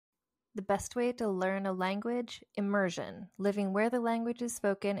The best way to learn a language? Immersion, living where the language is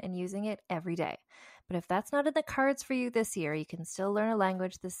spoken and using it every day. But if that's not in the cards for you this year, you can still learn a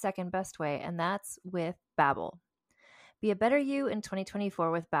language the second best way, and that's with Babbel. Be a better you in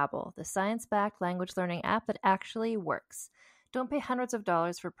 2024 with Babbel, the science-backed language learning app that actually works. Don't pay hundreds of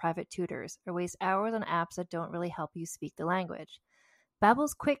dollars for private tutors or waste hours on apps that don't really help you speak the language.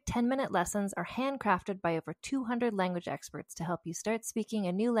 Babbel's quick 10-minute lessons are handcrafted by over 200 language experts to help you start speaking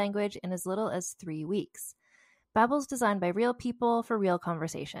a new language in as little as 3 weeks. Babbel's designed by real people for real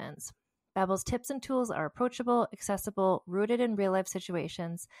conversations. Babbel's tips and tools are approachable, accessible, rooted in real-life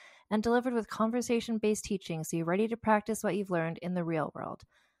situations, and delivered with conversation-based teaching so you're ready to practice what you've learned in the real world.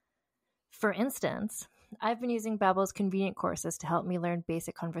 For instance, I've been using Babbel's convenient courses to help me learn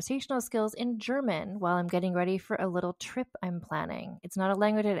basic conversational skills in German while I'm getting ready for a little trip I'm planning. It's not a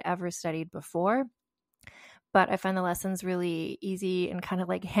language I'd ever studied before, but I find the lessons really easy and kind of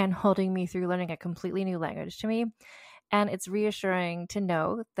like hand-holding me through learning a completely new language to me. And it's reassuring to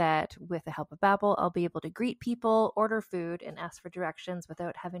know that with the help of Babbel, I'll be able to greet people, order food, and ask for directions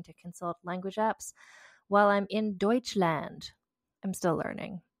without having to consult language apps while I'm in Deutschland. I'm still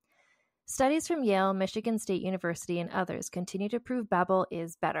learning. Studies from Yale, Michigan State University, and others continue to prove Babbel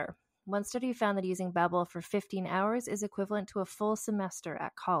is better. One study found that using Babbel for 15 hours is equivalent to a full semester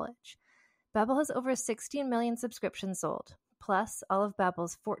at college. Babbel has over 16 million subscriptions sold. Plus, all of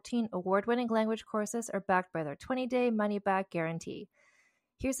Babbel's 14 award-winning language courses are backed by their 20-day money-back guarantee.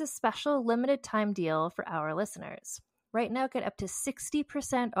 Here's a special limited-time deal for our listeners. Right now, get up to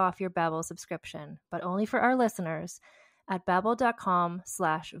 60% off your Babbel subscription, but only for our listeners at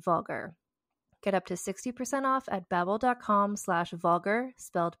babbel.com/vulgar. Get up to 60% off at babbel.com/vulgar,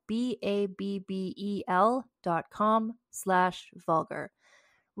 spelled BABBEL.com/vulgar.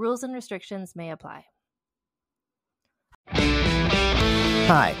 Rules and restrictions may apply.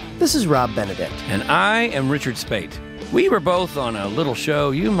 Hi, this is Rob Benedict. And I am Richard Spate. We were both on a little show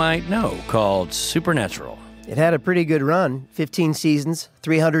you might know called Supernatural. It had a pretty good run, 15 seasons,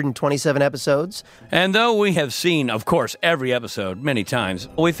 327 episodes. And though we have seen, of course, every episode many times,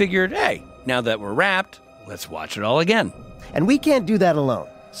 we figured, hey, now that we're wrapped, let's watch it all again. And we can't do that alone,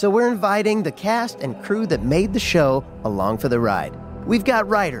 so we're inviting the cast and crew that made the show along for the ride. We've got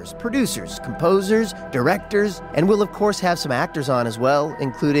writers, producers, composers, directors, and we'll of course have some actors on as well,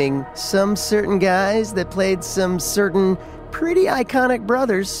 including some certain guys that played some certain pretty iconic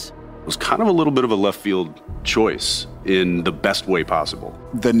brothers. It was kind of a little bit of a left field choice in the best way possible.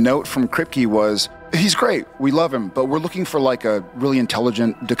 The note from Kripke was, he's great, we love him, but we're looking for like a really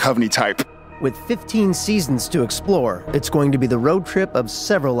intelligent Duchovny type. With 15 seasons to explore, it's going to be the road trip of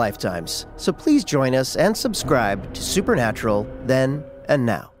several lifetimes. So please join us and subscribe to Supernatural then and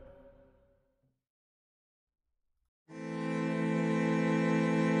now.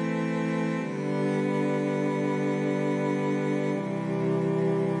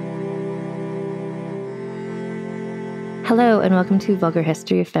 Hello, and welcome to Vulgar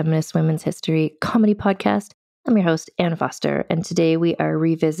History, a feminist women's history comedy podcast. I'm your host, Anne Foster, and today we are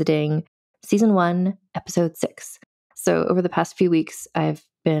revisiting Season 1, Episode 6. So over the past few weeks, I've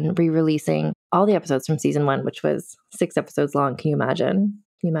been re-releasing all the episodes from Season 1, which was 6 episodes long. Can you imagine?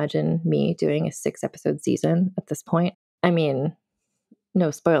 Can you imagine me doing a 6-episode season at this point? I mean,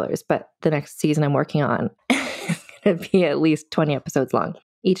 no spoilers, but the next season I'm working on is going to be at least 20 episodes long.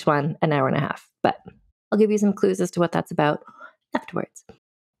 Each one an hour and a half, but I'll give you some clues as to what that's about afterwards.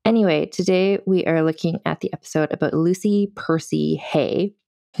 Anyway, today we are looking at the episode about Lucy Percy Hay,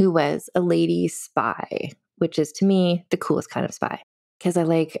 who was a lady spy, which is to me the coolest kind of spy. Because I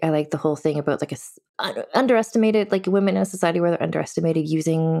like the whole thing about like underestimated, like women in a society where they're underestimated,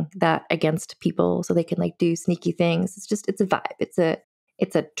 using that against people so they can like do sneaky things. It's a vibe.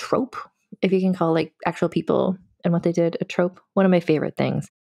 It's a trope, if you can call like actual people and what they did a trope. One of my favorite things.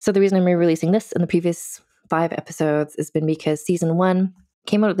 So the reason I'm re-releasing this and the previous 5 episodes has been because Season 1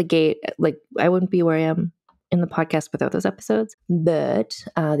 came out of the gate. Like I wouldn't be where I am in the podcast without those episodes, but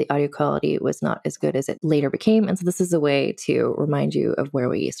the audio quality was not as good as it later became. And so this is a way to remind you of where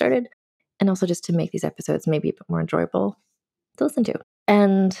we started and also just to make these episodes maybe a bit more enjoyable to listen to.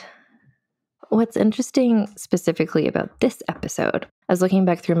 And what's interesting specifically about this episode, I was looking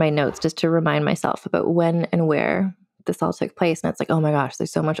back through my notes just to remind myself about when and where this all took place. And it's like, oh my gosh,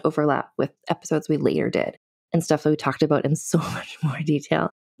 there's so much overlap with episodes we later did and stuff that we talked about in so much more detail.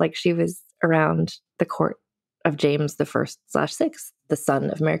 Like she was around the court of James the 1st/6th, the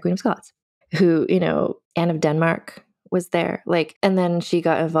son of Mary Queen of Scots, who, you know, Anne of Denmark was there. Like, and then she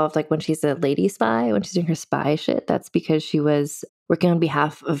got involved, like when she's a lady spy, when she's doing her spy shit, that's because she was working on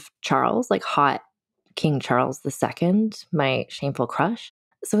behalf of Charles, like hot King Charles II, my shameful crush.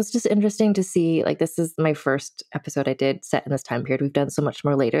 So it's just interesting to see, like, this is my first episode I did set in this time period. We've done so much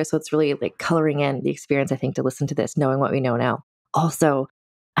more later. So it's really like coloring in the experience, I think, to listen to this, knowing what we know now. Also,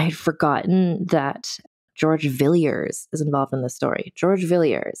 I had forgotten that George Villiers is involved in this story. George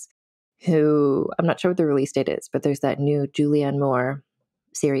Villiers, who, I'm not sure what the release date is, but there's that new Julianne Moore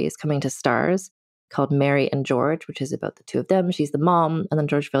series coming to Starz called Mary and George, which is about the two of them. She's the mom, and then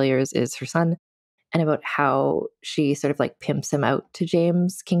George Villiers is her son, and about how she sort of like pimps him out to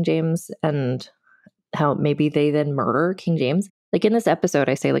James, King James, and how maybe they then murder King James. Like in this episode,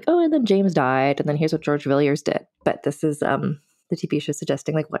 I say like, oh, and then James died, and then here's what George Villiers did. But this is the TV show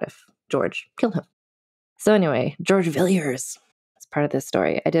suggesting like, what if George killed him? So anyway, George Villiers is part of this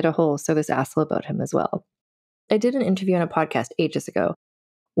story. I did a whole So This Asshole about him as well. I did an interview on a podcast ages ago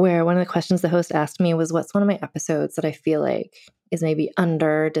where one of the questions the host asked me was, what's one of my episodes that I feel like is maybe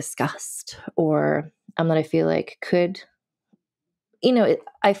under discussed, or that I feel like could,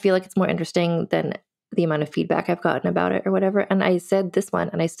 I feel like it's more interesting than the amount of feedback I've gotten about it or whatever. And I said this one,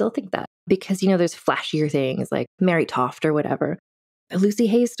 and I still think that because, there's flashier things like Mary Toft or whatever. But Lucy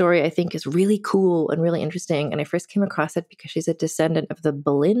Hay's story, I think, is really cool and really interesting. And I first came across it because she's a descendant of the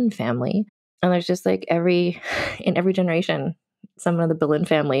Boleyn family. And there's just like in every generation, someone of the Boleyn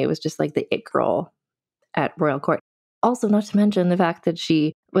family was just like the it girl at royal court. Also, not to mention the fact that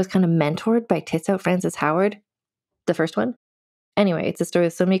she was kind of mentored by Tits Out Frances Howard, the first one. Anyway, it's a story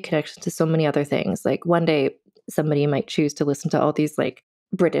with so many connections to so many other things. Like one day, somebody might choose to listen to all these like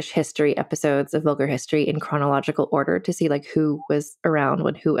British history episodes of Vulgar History in chronological order to see like who was around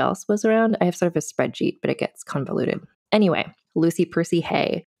when who else was around. I have sort of a spreadsheet, but it gets convoluted. Anyway, Lucy Percy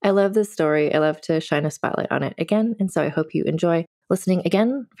Hay. I love this story. I love to shine a spotlight on it again. And so I hope you enjoy listening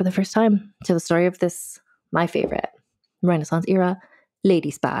again for the first time to the story of this, my favorite Renaissance era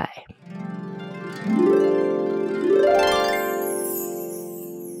lady spy.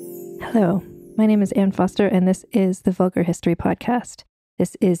 Hello, my name is Anne Foster, and this is the Vulgar History podcast.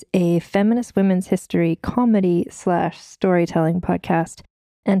 This is a feminist women's history comedy / storytelling podcast.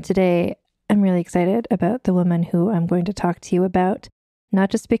 And today I'm really excited about the woman who I'm going to talk to you about,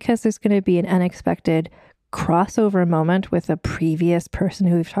 not just because there's going to be an unexpected crossover moment with a previous person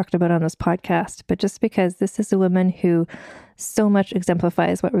who we've talked about on this podcast, but just because this is a woman who so much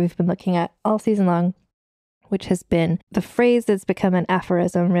exemplifies what we've been looking at all season long, which has been the phrase that's become an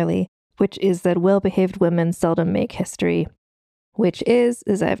aphorism, really, which is that well-behaved women seldom make history, which is,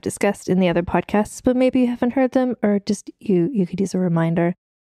 as I've discussed in the other podcasts, but maybe you haven't heard them, or just you could use a reminder.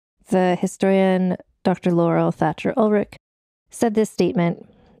 The historian Dr. Laurel Thatcher Ulrich said this statement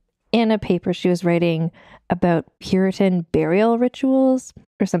in a paper she was writing about Puritan burial rituals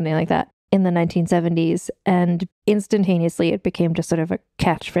or something like that in the 1970s. And instantaneously, it became just sort of a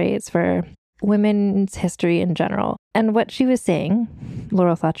catchphrase for women's history in general. And what she was saying,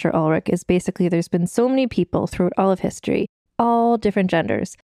 Laurel Thatcher Ulrich, is basically there's been so many people throughout all of history, all different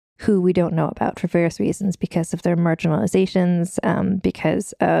genders, who we don't know about for various reasons, because of their marginalizations,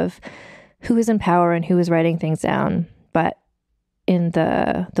 because of who is in power and who is writing things down. But in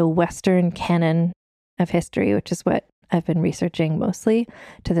the Western canon of history, which is what I've been researching mostly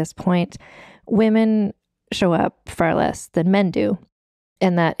to this point, women show up far less than men do.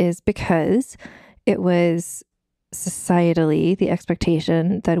 And that is because it was societally the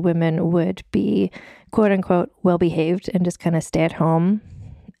expectation that women would be, quote unquote, well-behaved and just kind of stay at home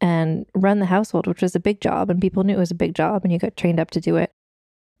and run the household, which was a big job. And people knew it was a big job and you got trained up to do it.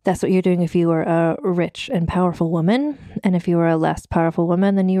 That's what you're doing if you were a rich and powerful woman. And if you were a less powerful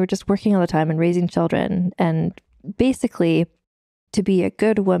woman, then you were just working all the time and raising children. And basically, to be a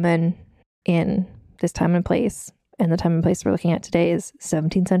good woman in this time and place, and the time and place we're looking at today is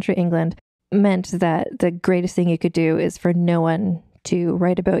 17th century England, meant that the greatest thing you could do is for no one to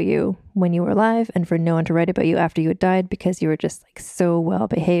write about you when you were alive and for no one to write about you after you had died, because you were just like so well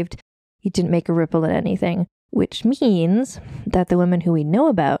behaved. You didn't make a ripple in anything, which means that the women who we know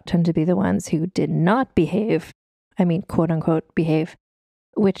about tend to be the ones who did not behave. I mean, quote unquote, behave,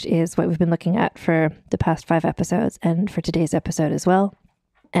 which is what we've been looking at for the past 5 episodes and for today's episode as well.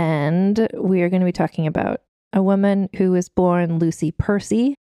 And we are going to be talking about a woman who was born Lucy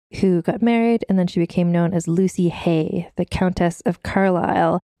Percy, who got married, and then she became known as Lucy Hay, the Countess of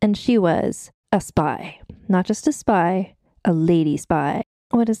Carlisle. And she was a spy. Not just a spy, a lady spy.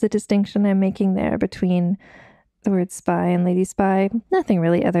 What is the distinction I'm making there between the word spy and lady spy? Nothing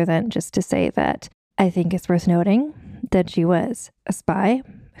really, other than just to say that I think it's worth noting that she was a spy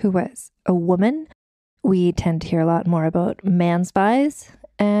who was a woman. We tend to hear a lot more about man spies,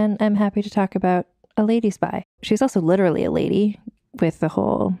 and I'm happy to talk about a lady spy. She's also literally a lady with the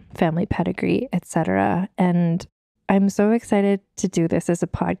whole family pedigree, etc. And I'm so excited to do this as a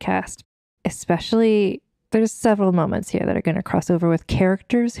podcast, especially there's several moments here that are going to cross over with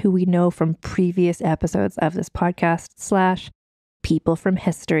characters who we know from previous episodes of this podcast / people from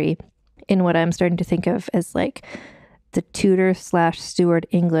history in what I'm starting to think of as like the Tudor / Stuart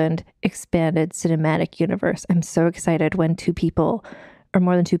England expanded cinematic universe. I'm so excited when two people or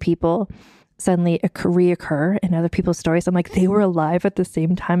more than two people suddenly reoccur in other people's stories. I'm like, they were alive at the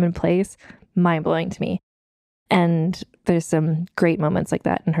same time and place. Mind-blowing to me. And there's some great moments like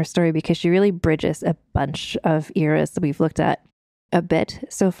that in her story because she really bridges a bunch of eras that we've looked at a bit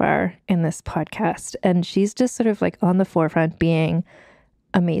so far in this podcast. And she's just sort of like on the forefront being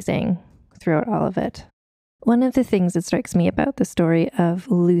amazing throughout all of it. One of the things that strikes me about the story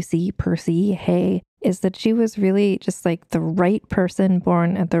of Lucy Percy Hay is that she was really just like the right person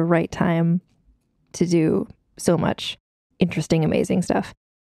born at the right time to do so much interesting, amazing stuff.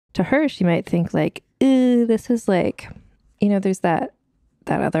 To her, she might think like, this is like, there's that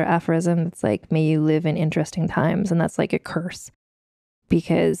other aphorism that's like, may you live in interesting times. And that's like a curse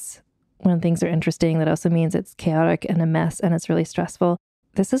because when things are interesting, that also means it's chaotic and a mess and it's really stressful.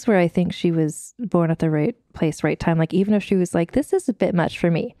 This is where I think she was born at the right place, right time. Like, even if she was like, this is a bit much for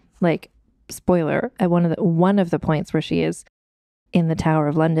me, like, spoiler, at one of the points where she is in the Tower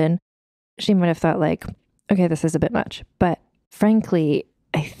of London, she might have thought like, okay, this is a bit much. But frankly,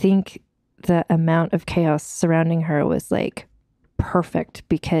 I think the amount of chaos surrounding her was like perfect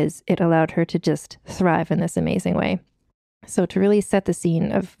because it allowed her to just thrive in this amazing way. So to really set the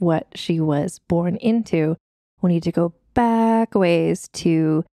scene of what she was born into, we need to go back a ways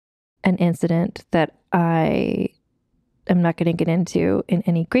to an incident that I am not going to get into in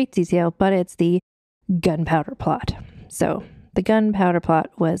any great detail, but it's the gunpowder plot. So the gunpowder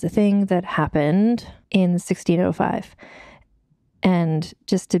plot was a thing that happened in 1605. And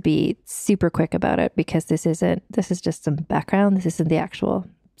just to be super quick about it, because this is just some background. This isn't the actual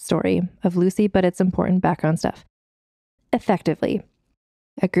story of Lucy, but it's important background stuff. Effectively,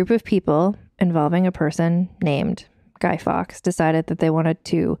 a group of people involving a person named Guy Fawkes decided that they wanted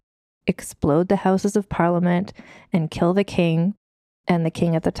to explode the Houses of Parliament and kill the king. And the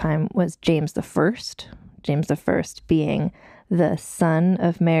king at the time was James I. James I being the son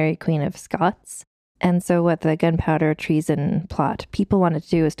of Mary, Queen of Scots. And so what the gunpowder treason plot people wanted to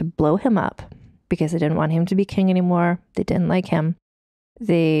do is to blow him up because they didn't want him to be king anymore. They didn't like him.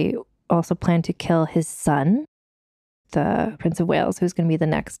 They also planned to kill his son, the Prince of Wales, who's going to be the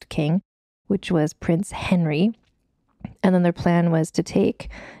next king, which was Prince Henry. And then their plan was to take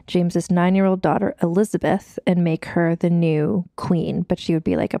James's 9-year-old daughter, Elizabeth, and make her the new queen. But she would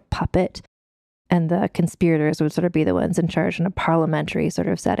be like a puppet. And the conspirators would sort of be the ones in charge in a parliamentary sort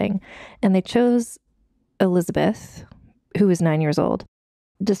of setting. And they chose Elizabeth, who was 9 years old,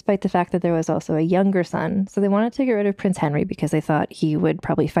 despite the fact that there was also a younger son. So they wanted to get rid of Prince Henry because they thought he would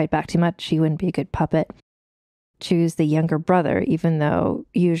probably fight back too much. He wouldn't be a good puppet. Choose the younger brother, even though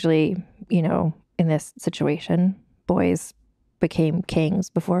usually, in this situation, boys became kings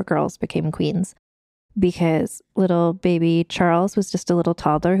before girls became queens, because little baby Charles was just a little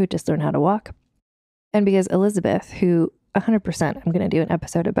toddler who just learned how to walk. And because Elizabeth, who 100% I'm going to do an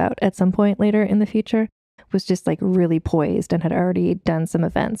episode about at some point later in the future, was just like really poised and had already done some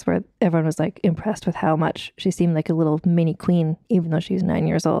events where everyone was like impressed with how much she seemed like a little mini queen, even though she was 9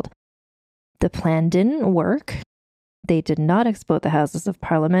 years old. The plan didn't work. They did not explode the Houses of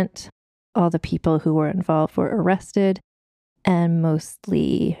Parliament. All the people who were involved were arrested and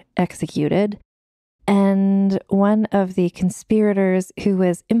mostly executed. And one of the conspirators who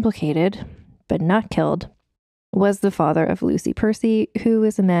was implicated, but not killed, was the father of Lucy Percy, who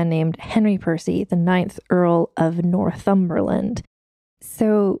was a man named Henry Percy, the 9th Earl of Northumberland.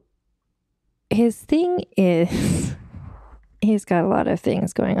 So his thing is, he's got a lot of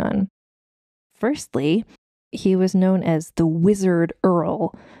things going on. Firstly, he was known as the Wizard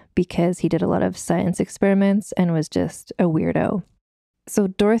Earl because he did a lot of science experiments and was just a weirdo. So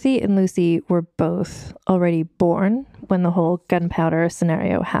Dorothy and Lucy were both already born when the whole gunpowder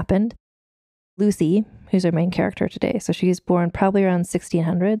scenario happened. Lucy, who's our main character today, so she's born probably around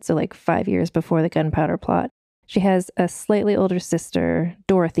 1600, so like 5 years before the gunpowder plot. She has a slightly older sister,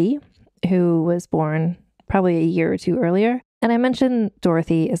 Dorothy, who was born probably a year or two earlier. And I mentioned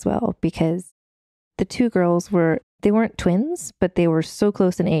Dorothy as well because the two girls they weren't twins, but they were so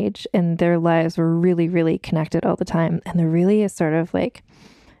close in age and their lives were really, really connected all the time. And there really is sort of like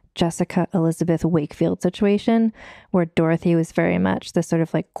Jessica Elizabeth Wakefield situation where Dorothy was very much the sort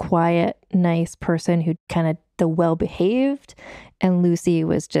of like quiet, nice person who kind of the well-behaved, and Lucy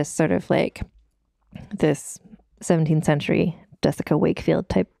was just sort of like this 17th century Jessica Wakefield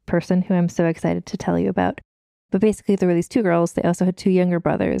type person who I'm so excited to tell you about. But basically, there were these two girls. They also had two younger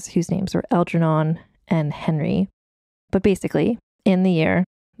brothers whose names were Algernon and Henry. But basically, in the year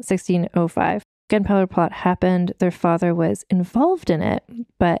 1605, gunpowder plot happened. Their father was involved in it.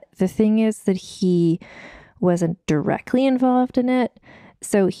 But the thing is that he wasn't directly involved in it.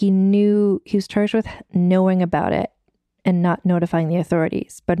 So he was charged with knowing about it and not notifying the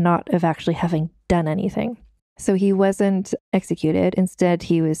authorities, but not of actually having done anything. So he wasn't executed. Instead,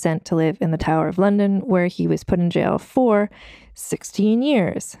 he was sent to live in the Tower of London, where he was put in jail for 16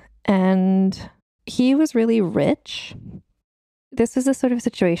 years. And he was really rich. This is a sort of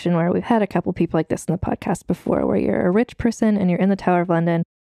situation where we've had a couple people like this in the podcast before, where you're a rich person and you're in the Tower of London.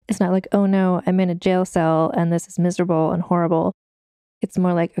 It's not like, oh no, I'm in a jail cell and this is miserable and horrible. It's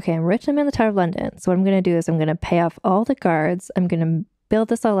more like, okay, I'm rich, I'm in the Tower of London. So what I'm going to do is I'm going to pay off all the guards. I'm going to build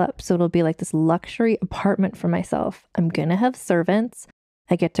this all up so it'll be like this luxury apartment for myself. I'm going to have servants.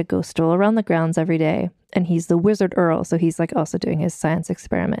 I get to go stroll around the grounds every day. And he's the wizard Earl, so he's like also doing his science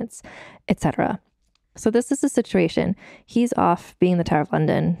experiments, etc. So this is the situation. He's off being the Tower of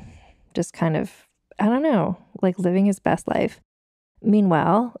London, just kind of, I don't know, like living his best life.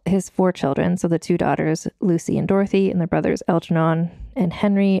 Meanwhile, his 4 children, so the 2 daughters, Lucy and Dorothy, and their brothers Algernon and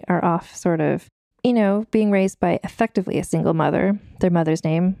Henry, are off sort of, being raised by effectively a single mother. Their mother's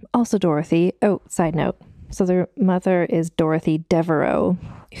name, also Dorothy. Oh, side note. So their mother is Dorothy Devereux,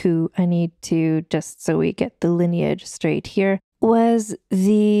 who I need to, just so we get the lineage straight here, was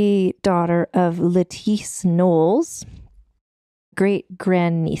the daughter of Lettice Knowles,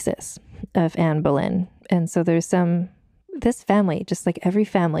 great-grandnieces of Anne Boleyn. And so there's this family, just like every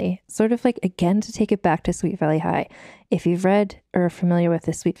family, sort of like, again, to take it back to Sweet Valley High. If you've read or are familiar with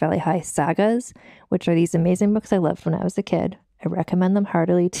the Sweet Valley High sagas, which are these amazing books I loved when I was a kid, I recommend them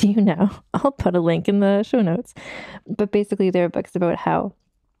heartily to you now. I'll put a link in the show notes. But basically, they're books about how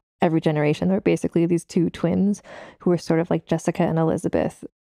every generation, there are basically these 2 twins who are sort of like Jessica and Elizabeth.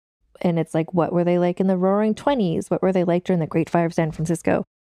 And it's like, what were they like in the Roaring 20s? What were they like during the Great Fire of San Francisco?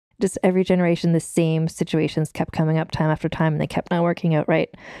 Just every generation, the same situations kept coming up time after time, and they kept not working out right,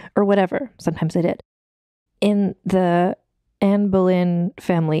 or whatever. Sometimes they did. In the Anne Boleyn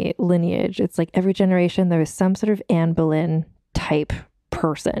family lineage, it's like every generation there was some sort of Anne Boleyn type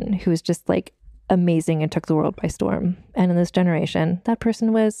person who was just like amazing and took the world by storm. And in this generation, that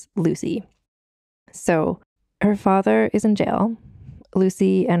person was Lucy. So her father is in jail.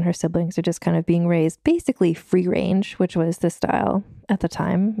 Lucy and her siblings are just kind of being raised basically free range, which was the style at the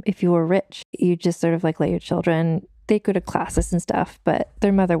time. If you were rich, you just sort of like let your children, they go to classes and stuff, but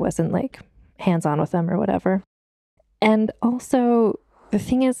their mother wasn't like hands-on with them or whatever. And also the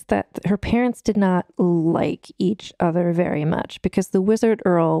thing is that her parents did not like each other very much because the wizard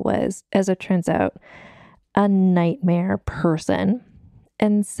Earl was, as it turns out, a nightmare person.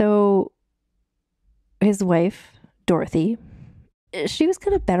 And so his wife, Dorothy, she was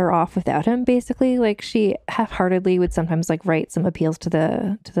kind of better off without him, basically. Like, she half-heartedly would sometimes like write some appeals to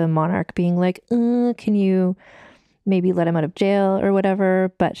the monarch being like, can you maybe let him out of jail or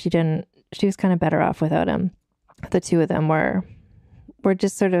whatever? But she didn't. She was kind of better off without him. The 2 of them were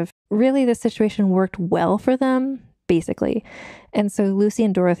just sort of, really the situation worked well for them, basically. And so Lucy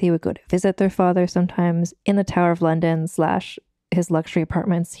and Dorothy would go to visit their father sometimes in the Tower of London / his luxury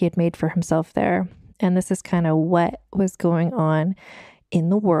apartments he had made for himself there. And this is kind of what was going on in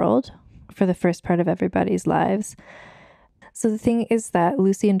the world for the first part of everybody's lives. So the thing is that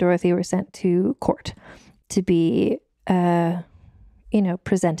Lucy and Dorothy were sent to court to be,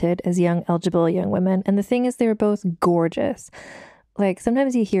 presented as young, eligible young women. And the thing is, they were both gorgeous. Like,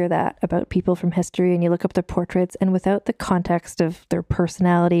 sometimes you hear that about people from history and you look up their portraits, and without the context of their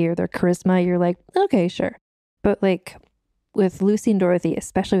personality or their charisma, you're like, okay, sure. But like, with Lucy and Dorothy,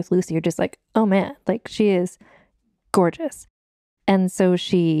 especially with Lucy, you're just like, oh man, like, she is gorgeous. And so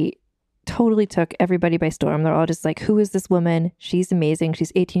she totally took everybody by storm. They're all just like, who is this woman? She's amazing.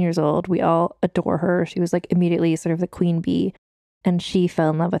 She's 18 years old. We all adore her. She was like immediately sort of the queen bee. And she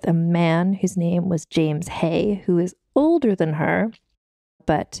fell in love with a man whose name was James Hay, who is older than her,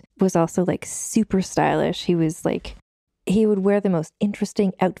 but was also like super stylish. He was like, he would wear the most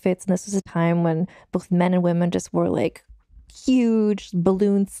interesting outfits. And this was a time when both men and women just wore like huge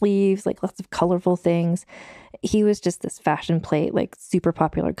balloon sleeves, like lots of colorful things. He was just this fashion plate, like super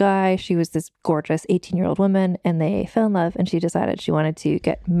popular guy. She was this gorgeous 18-year-old woman, and they fell in love, and she decided she wanted to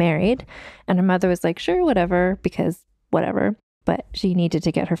get married. And her mother was like, sure, whatever, because whatever. But she needed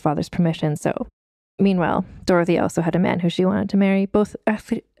to get her father's permission. So meanwhile, Dorothy also had a man who she wanted to marry. I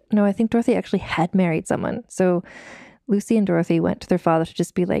think Dorothy actually had married someone. So Lucy and Dorothy went to their father to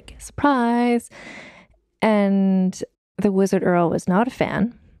just be like, surprise. And the wizard Earl was not a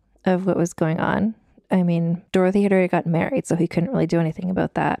fan of what was going on. I mean, Dorothy had already gotten married, so he couldn't really do anything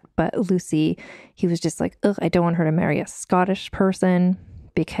about that. But Lucy, he was just like, ugh, I don't want her to marry a Scottish person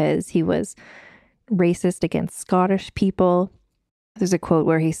because he was racist against Scottish people. There's a quote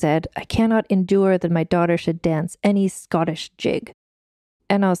where he said, I cannot endure that my daughter should dance any Scottish jig.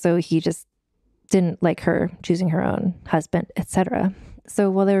 And also he just didn't like her choosing her own husband, etc. So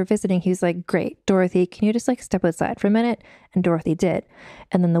while they were visiting, he was like, great, Dorothy, can you just like step outside for a minute? And Dorothy did.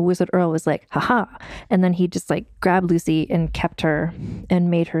 And then the Wizard Earl was like, haha. And then he just like grabbed Lucy and kept her and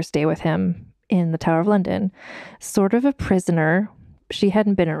made her stay with him in the Tower of London. Sort of a prisoner. She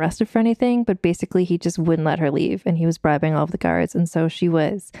hadn't been arrested for anything, but basically he just wouldn't let her leave. And he was bribing all of the guards. And so she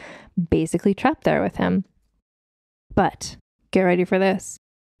was basically trapped there with him. But get ready for this.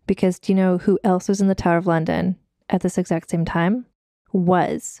 Because do you know who else was in the Tower of London at this exact same time?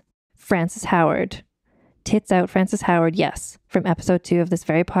 Was Frances Howard. Tits out Frances Howard, yes, from episode 2 of this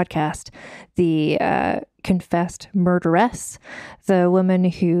very podcast. The confessed murderess, the woman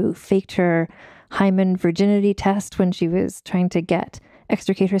who faked her hymen virginity test when she was trying to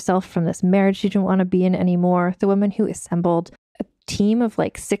extricate herself from this marriage she didn't want to be in anymore. The woman who assembled a team of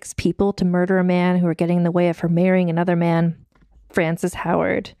like 6 people to murder a man who were getting in the way of her marrying another man. Frances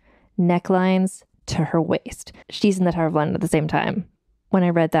Howard, necklines to her waist. She's in the Tower of London at the same time. When I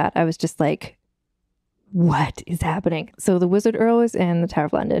read that, I was just like, what is happening? So the Wizard Earl is in the Tower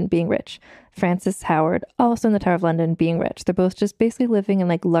of London being rich. Frances Howard also in the Tower of London being rich. They're both just basically living in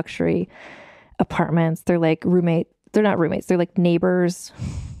like luxury apartments. They're like they're not roommates. They're like neighbors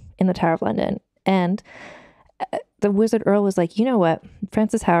in the Tower of London. And the Wizard Earl was like, you know what?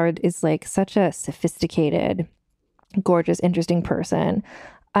 Frances Howard is like such a sophisticated, gorgeous, interesting person.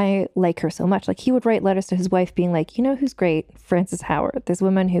 I like her so much. Like he would write letters to his wife being like, you know who's great? Frances Howard, this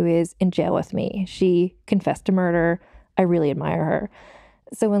woman who is in jail with me. She confessed to murder. I really admire her.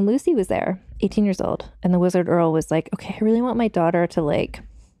 So when Lucy was there, 18 years old, and the Wizard Earl was like, okay, I really want my daughter to like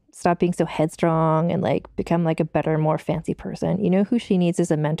stop being so headstrong and like become like a better, more fancy person. You know who she needs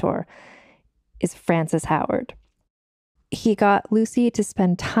as a mentor is Frances Howard. He got Lucy to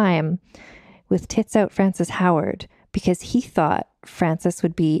spend time with tits out Frances Howard because he thought Frances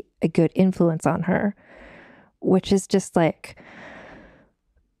would be a good influence on her, which is just like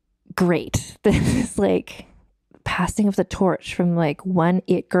great. This is like passing of the torch from like one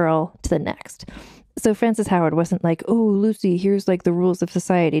it girl to the next. So Frances Howard wasn't like, oh, Lucy, here's like the rules of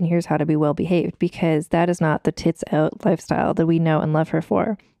society and here's how to be well behaved, because that is not the tits out lifestyle that we know and love her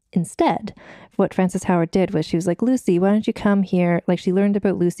for. Instead, what Frances Howard did was she was like, Lucy, why don't you come here? Like she learned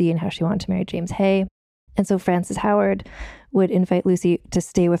about Lucy and how she wanted to marry James Hay. And so Frances Howard would invite Lucy to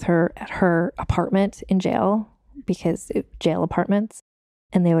stay with her at her apartment in jail, because jail apartments.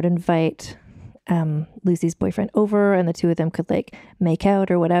 And they would invite Lucy's boyfriend over, and the two of them could like make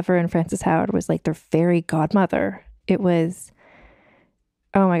out or whatever. And Frances Howard was like their fairy godmother. It was,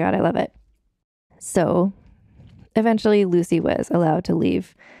 oh my God, I love it. So eventually Lucy was allowed to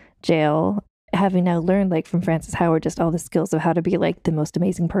leave jail, having now learned like from Frances Howard just all the skills of how to be like the most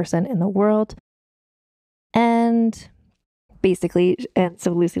amazing person in the world. And basically, and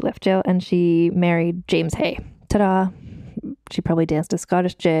so Lucy left jail and she married James Hay. Ta-da. She probably danced a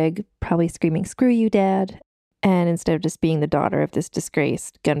Scottish jig, probably screaming, screw you, Dad. And instead of just being the daughter of this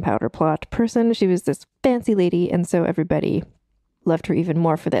disgraced gunpowder plot person, she was this fancy lady. And so everybody loved her even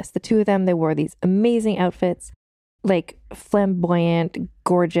more for this. The two of them, they wore these amazing outfits, like flamboyant,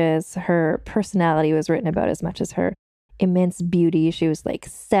 gorgeous. Her personality was written about as much as her immense beauty. She was like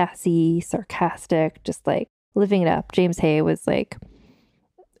sassy, sarcastic, just like living it up. James Hay was like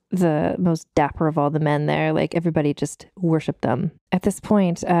the most dapper of all the men there. Like everybody just worshipped them. At this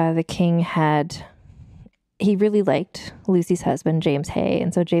point, the king he really liked Lucy's husband, James Hay.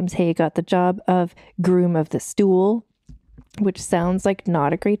 And so James Hay got the job of groom of the stool, which sounds like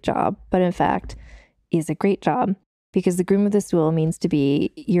not a great job, but in fact is a great job. Because the groom of the stool means to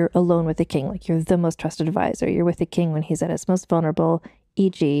be, you're alone with the king. Like you're the most trusted advisor. You're with the king when he's at his most vulnerable,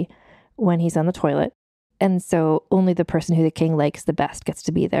 e.g. when he's on the toilet. And so only the person who the king likes the best gets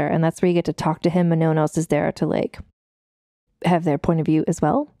to be there. And that's where you get to talk to him and no one else is there to like have their point of view as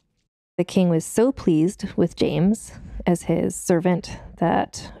well. The king was so pleased with James as his servant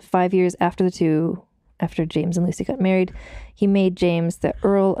that 5 years after after James and Lucy got married, he made James the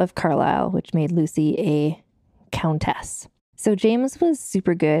Earl of Carlisle, which made Lucy a Countess. So James was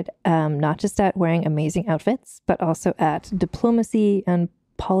super good, not just at wearing amazing outfits, but also at diplomacy and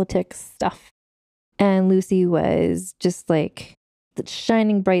politics stuff. And Lucy was just like the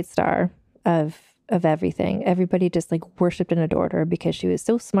shining bright star of everything. Everybody just like worshipped and adored her because she was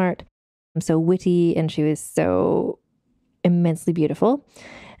so smart, so witty, and she was so immensely beautiful.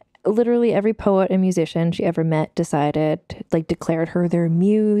 Literally every poet and musician she ever met declared her their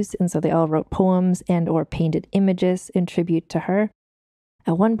muse. And so they all wrote poems and or painted images in tribute to her.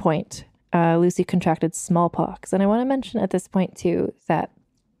 At one point, Lucy contracted smallpox. And I want to mention at this point too, that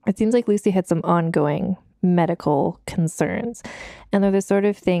it seems like Lucy had some ongoing medical concerns. And they're the sort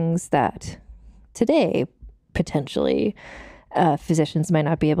of things that today, potentially, physicians might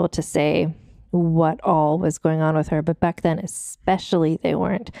not be able to say what all was going on with her, but back then especially they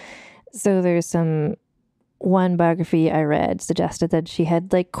weren't. So there's one biography I read suggested that she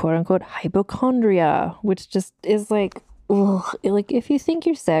had like quote unquote hypochondria, which just is like, ugh, like if you think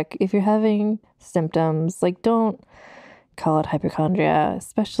you're sick, if you're having symptoms, like don't call it hypochondria,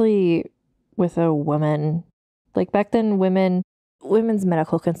 especially with a woman. Like back then women's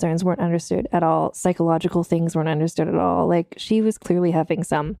medical concerns weren't understood at all. Psychological things weren't understood at all. Like she was clearly having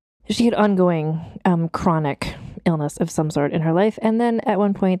she had ongoing chronic illness of some sort in her life. And then at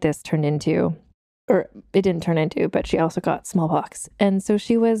one point this turned into, or it didn't turn into, but she also got smallpox. And so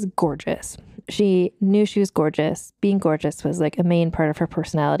she was gorgeous. She knew she was gorgeous. Being gorgeous was like a main part of her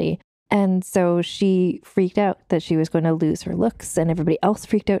personality. And so she freaked out that she was going to lose her looks, and everybody else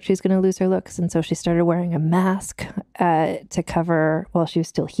freaked out she was going to lose her looks. And so she started wearing a mask to cover while she was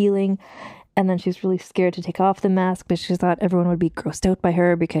still healing. And then she was really scared to take off the mask, but she thought everyone would be grossed out by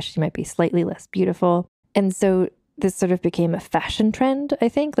her because she might be slightly less beautiful. And so this sort of became a fashion trend, I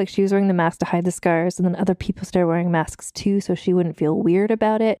think. Like she was wearing the mask to hide the scars, and then other people started wearing masks too, so she wouldn't feel weird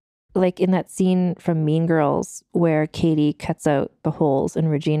about it. Like in that scene from Mean Girls where Katie cuts out the holes in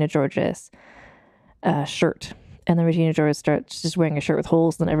Regina George's shirt. And then Regina George starts just wearing a shirt with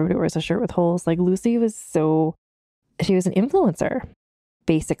holes, and then everybody wears a shirt with holes. Like Lucy she was an influencer,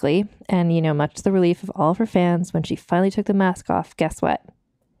 basically. And, much to the relief of all of her fans, when she finally took the mask off, guess what?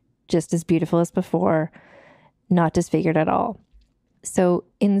 Just as beautiful as before, not disfigured at all. So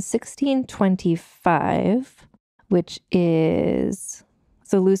in 1625,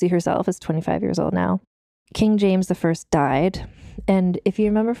 so Lucy herself is 25 years old now, King James I died. And if you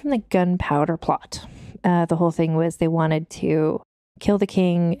remember from the gunpowder plot, the whole thing was they wanted to kill the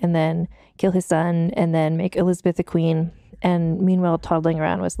king and then kill his son and then make Elizabeth the queen. And meanwhile, toddling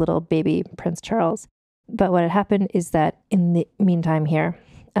around was little baby Prince Charles. But what had happened is that in the meantime here,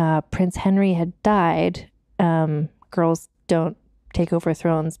 Prince Henry had died. Girls don't take over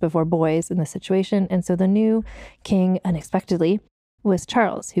thrones before boys in this situation. And so the new king, unexpectedly, was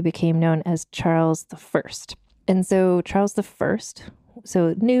Charles, who became known as Charles I. And so Charles I,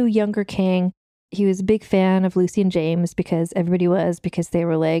 so new, younger king, he was a big fan of Lucy and James because they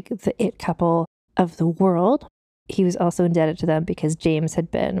were like the it couple of the world. He was also indebted to them because James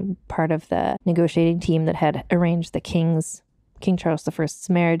had been part of the negotiating team that had arranged King Charles I's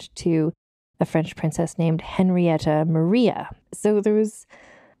marriage to a French princess named Henrietta Maria. So there was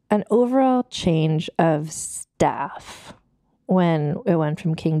an overall change of staff when it went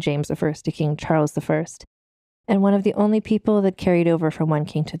from King James I to King Charles I. And one of the only people that carried over from one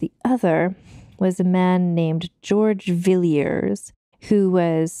king to the other was a man named George Villiers, who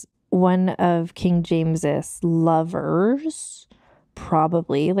was one of King James's lovers,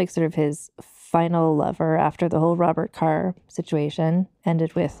 probably like sort of his final lover after the whole Robert Carr situation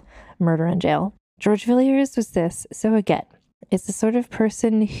ended with murder and jail. George Villiers was this. So again, it's the sort of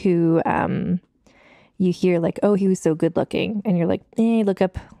person who you hear like, oh, he was so good looking. And you're like, look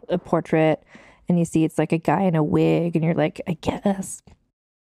up a portrait and you see it's like a guy in a wig. And you're like, I guess.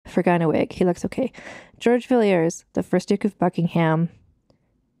 For a guy in a wig, he looks okay. George Villiers, the first Duke of Buckingham,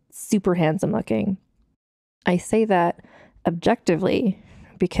 super handsome looking. I say that objectively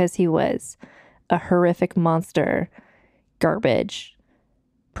because he was a horrific monster, garbage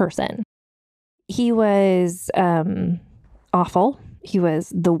person. He was awful. He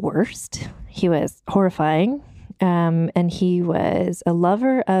was the worst. He was horrifying. And he was a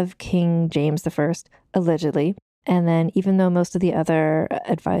lover of King James I, allegedly. And then even though most of the other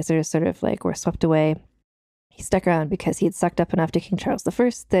advisors sort of like were swept away, he stuck around because he had sucked up enough to King Charles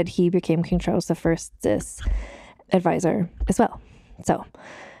I that he became King Charles I's advisor as well. So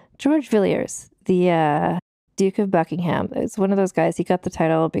George Villiers, the Duke of Buckingham, is one of those guys. He got the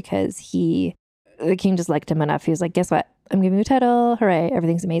title because the king just liked him enough. He was like, guess what? I'm giving you a title. Hooray.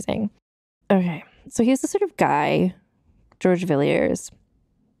 Everything's amazing. Okay. So he's the sort of guy, George Villiers,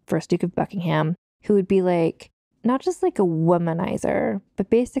 first Duke of Buckingham, who would be like, not just like a womanizer, but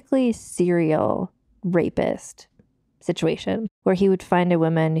basically serial rapist situation where he would find a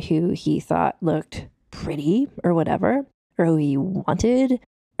woman who he thought looked pretty or whatever, or who he wanted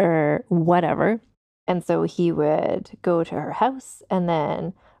or whatever. And so he would go to her house and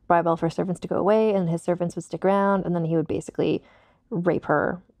then bribe all of her servants to go away, and his servants would stick around, and then he would basically rape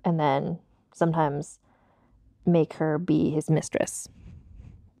her and then sometimes make her be his mistress.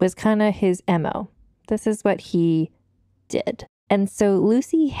 Was kind of his MO. This is what he did. And so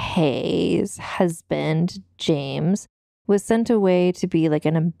Lucy Hay's husband, James, was sent away to be like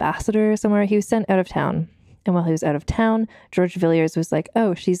an ambassador somewhere. He was sent out of town. And while he was out of town, George Villiers was like,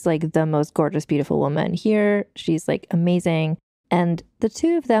 oh, she's like the most gorgeous, beautiful woman here. She's like amazing. And the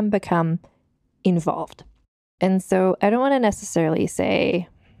two of them become involved. And so I don't want to necessarily say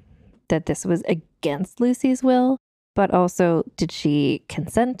that this was against Lucy's will, but also, did she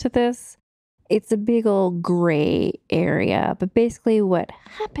consent to this? It's a big old gray area. But basically what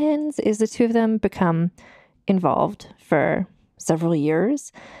happens is the two of them become involved for several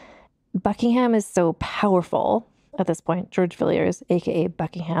years. Buckingham is so powerful at this point, George Villiers, aka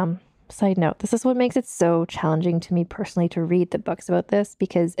Buckingham. Side note, this is what makes it so challenging to me personally to read the books about this,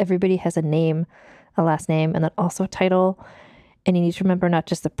 because everybody has a name, a last name, and then also a title. And you need to remember not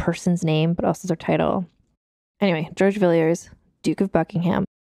just the person's name, but also their title. Anyway, George Villiers, Duke of Buckingham,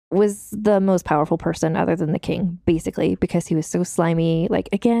 was the most powerful person other than the king, basically, because he was so slimy. Like,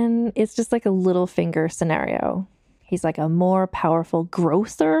 again, it's just like a Littlefinger scenario. He's like a more powerful,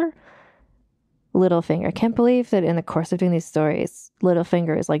 grosser Littlefinger. I can't believe that in the course of doing these stories,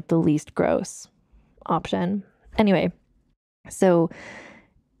 Littlefinger is like the least gross option. Anyway, so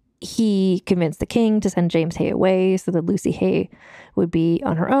he convinced the king to send James Hay away so that Lucy Hay would be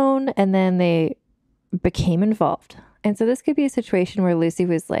on her own, and then they became involved. And so this could be a situation where Lucy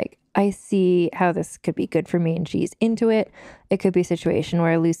was like, I see how this could be good for me, and she's into it. It could be a situation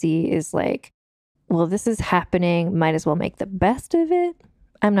where Lucy is like, well, this is happening, might as well make the best of it.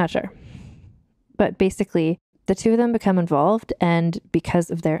 I'm not sure. But basically, the two of them become involved, and because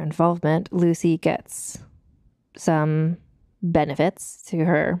of their involvement, Lucy gets some benefits to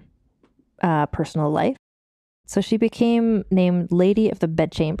her personal life. So she became named Lady of the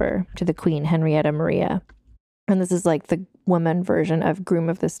Bedchamber to the Queen Henrietta Maria. And this is like the woman version of Groom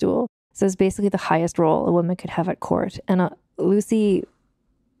of the Stool. So it's basically the highest role a woman could have at court. And Lucy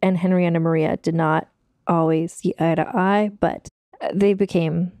and Henrietta Maria did not always see eye to eye, but they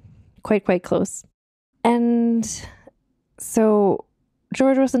became quite close. And so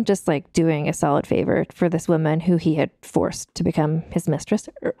George wasn't just like doing a solid favor for this woman who he had forced to become his mistress,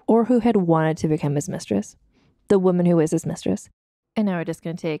 or who had wanted to become his mistress, the woman who was his mistress. And now we're just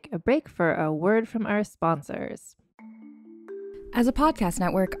going to take a break for a word from our sponsors. As a podcast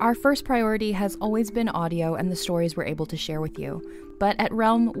network, our first priority has always been audio and the stories we're able to share with you. But at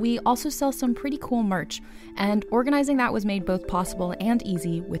Realm, we also sell some pretty cool merch, and organizing that was made both possible and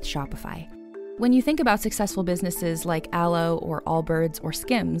easy with Shopify. When you think about successful businesses like Aloe or Allbirds or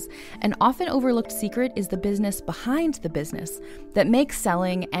Skims, an often overlooked secret is the business behind the business that makes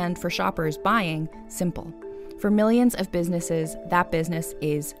selling and, for shoppers, buying simple. For millions of businesses, that business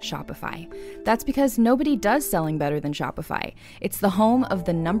is Shopify. That's because nobody does selling better than Shopify. It's the home of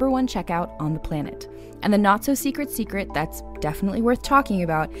the #1 checkout on the planet. And the not-so-secret secret that's definitely worth talking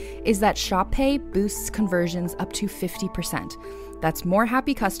about is that Shop Pay boosts conversions up to 50%. That's more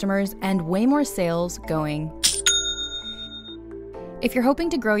happy customers and way more sales going. If you're hoping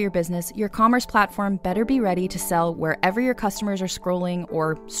to grow your business, your commerce platform better be ready to sell wherever your customers are scrolling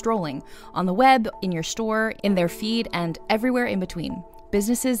or strolling, on the web, in your store, in their feed, and everywhere in between.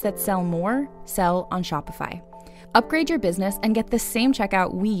 Businesses that sell more, sell on Shopify. Upgrade your business and get the same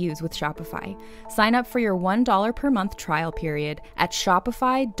checkout we use with Shopify. Sign up for your $1 per month trial period at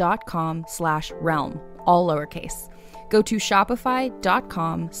shopify.com/realm, all lowercase. Go to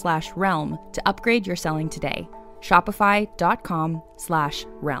shopify.com/realm to upgrade your selling today.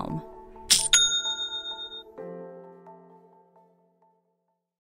 Shopify.com/realm.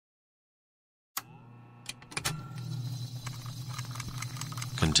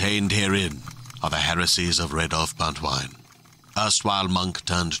 Contained herein are the heresies of Redolph Buntwine, erstwhile monk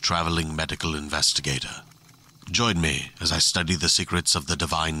turned traveling medical investigator. Join me as I study the secrets of the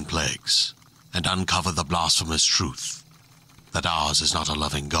divine plagues and uncover the blasphemous truth that ours is not a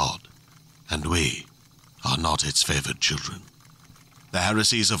loving God, and we are not its favored children. The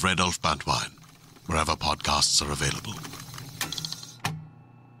Heresies of Redolph Buntwine, wherever podcasts are available.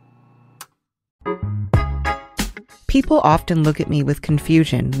 People often look at me with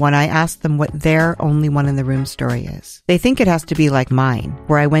confusion when I ask them what their only one in the room story is. They think it has to be like mine,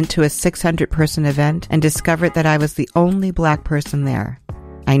 where I went to a 600-person event and discovered that I was the only Black person there.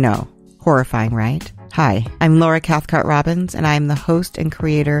 I know. Horrifying, right? Hi, I'm Laura Cathcart-Robbins, and I am the host and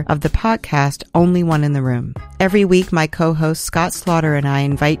creator of the podcast Only One in the Room. Every week, my co-host Scott Slaughter and I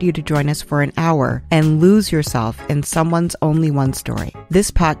invite you to join us for an hour and lose yourself in someone's only one story. This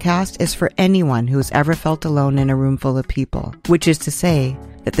podcast is for anyone who has ever felt alone in a room full of people, which is to say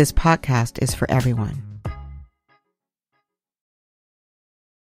that this podcast is for everyone.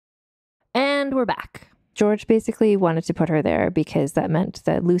 And we're back. George basically wanted to put her there because that meant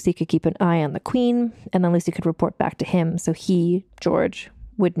that Lucy could keep an eye on the Queen, and then Lucy could report back to him so he, George,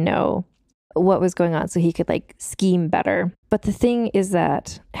 would know what was going on so he could scheme better. But the thing is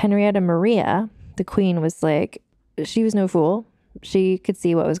that Henrietta Maria, the Queen, was she was no fool. She could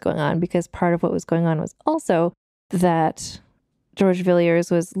see what was going on, because part of what was going on was also that George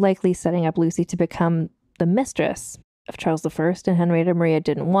Villiers was likely setting up Lucy to become the mistress of Charles I, and Henrietta Maria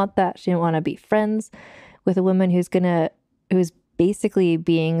didn't want that. She didn't want to be friends with a woman who's basically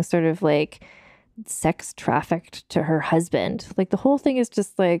being sort of sex trafficked to her husband. The whole thing is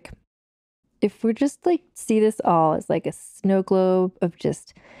just if we're just see this all as a snow globe of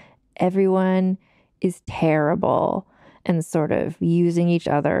just everyone is terrible and sort of using each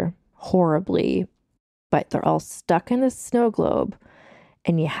other horribly, but they're all stuck in this snow globe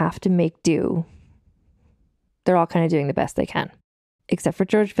and you have to make do. They're all kind of doing the best they can, except for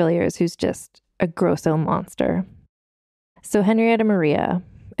George Villiers, who's just a gross old monster. So Henrietta Maria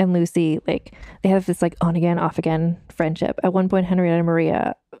and Lucy, they have this on again, off again friendship. At one point, Henrietta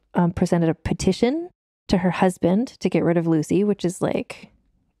Maria presented a petition to her husband to get rid of Lucy, which is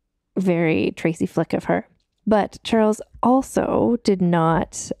very Tracy Flick of her. But Charles also did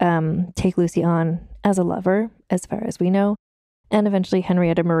not take Lucy on as a lover, as far as we know. And eventually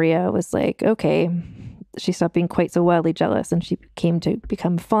Henrietta Maria was okay. She stopped being quite so wildly jealous, and she came to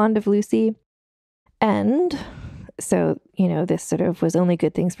become fond of Lucy. And so, this sort of was only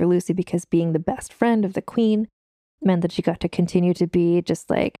good things for Lucy, because being the best friend of the Queen meant that she got to continue to be just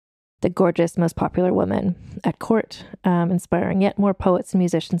the gorgeous, most popular woman at court, inspiring yet more poets and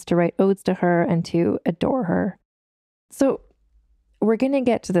musicians to write odes to her and to adore her. So we're going to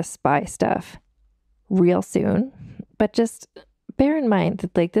get to the spy stuff real soon, but just bear in mind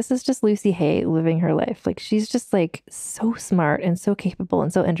that this is just Lucy Hay living her life. She's just so smart and so capable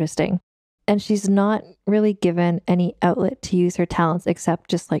and so interesting. And she's not really given any outlet to use her talents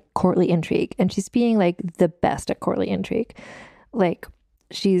except just courtly intrigue. And she's being the best at courtly intrigue.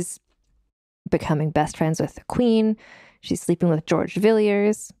 She's becoming best friends with the Queen. She's sleeping with George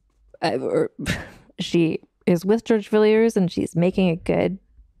Villiers. She is with George Villiers and she's making a good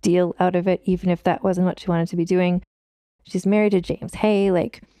deal out of it, even if that wasn't what she wanted to be doing. She's married to James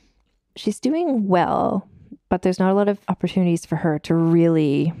Hay. She's doing well, but there's not a lot of opportunities for her to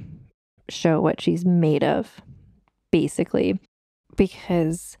really show what she's made of, basically,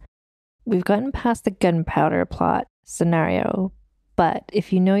 because we've gotten past the gunpowder plot scenario. But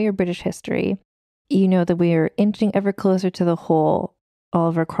if you know your British history, you know that we are inching ever closer to the whole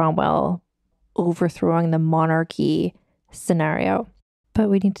Oliver Cromwell overthrowing the monarchy scenario. But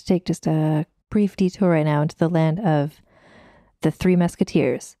we need to take just a brief detour right now into the land of the Three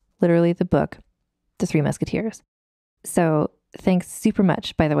Musketeers, literally the book, The Three Musketeers. So thanks super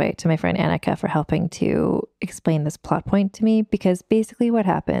much, by the way, to my friend Annika for helping to explain this plot point to me, because basically what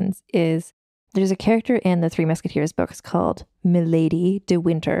happens is there's a character in the Three Musketeers books called Milady de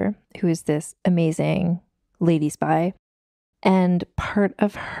Winter, who is this amazing lady spy. And part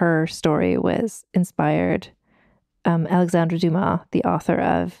of her story was inspired. Alexandre Dumas, the author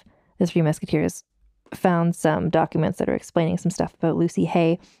of The Three Musketeers, found some documents that are explaining some stuff about Lucy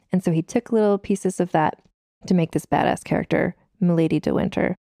Hay. And so he took little pieces of that to make this badass character, Milady de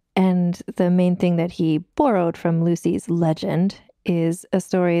Winter. And the main thing that he borrowed from Lucy's legend is a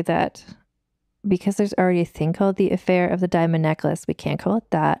story that, because there's already a thing called the Affair of the Diamond Necklace, we can't call it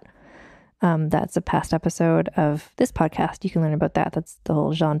that. That's a past episode of this podcast. You can learn about that. That's the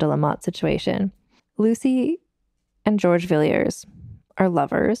whole Jean de la Motte situation. Lucy and George Villiers are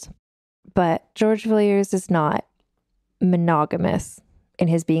lovers, but George Villiers is not monogamous in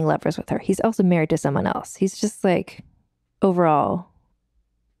his being lovers with her. He's also married to someone else. He's just overall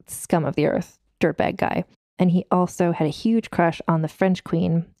scum of the earth, dirtbag guy. And he also had a huge crush on the French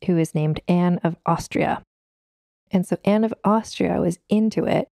queen, who is named Anne of Austria. And so Anne of Austria was into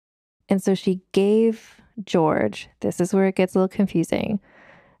it. And so she gave George, this is where it gets a little confusing,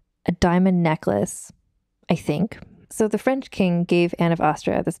 a diamond necklace, I think. So the French king gave Anne of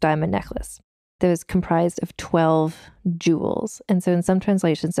Austria this diamond necklace that was comprised of 12 jewels. And so in some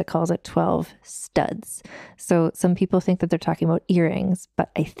translations, it calls it 12 studs. So some people think that they're talking about earrings, but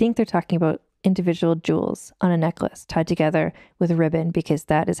I think they're talking about individual jewels on a necklace tied together with a ribbon, because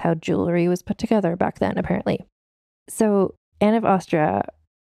that is how jewelry was put together back then, apparently. So Anne of Austria,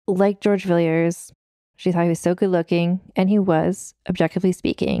 like George Villiers, she thought he was so good looking, and he was, objectively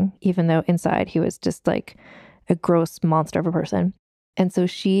speaking, even though inside he was just like a gross monster of a person. And so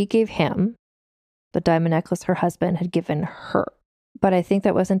she gave him the diamond necklace her husband had given her. But I think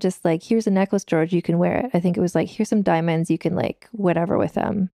that wasn't just like, here's a necklace, George, you can wear it. I think it was like, here's some diamonds, you can like whatever with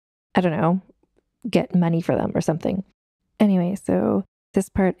them. I don't know, get money for them or something. Anyway, so this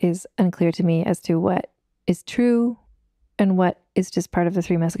part is unclear to me as to what is true and what is just part of the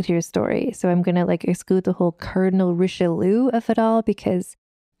Three Musketeers story. So I'm going to like exclude the whole Cardinal Richelieu of it all, because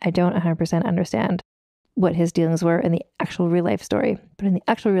I don't 100% understand what his dealings were in the actual real life story. But in the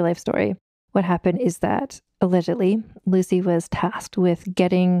actual real life story, what happened is that allegedly Lucy was tasked with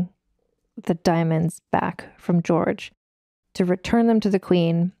getting the diamonds back from George to return them to the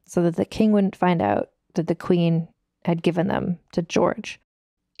Queen so that the king wouldn't find out that the Queen had given them to George.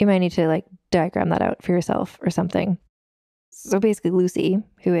 You might need to like diagram that out for yourself or something. So basically Lucy,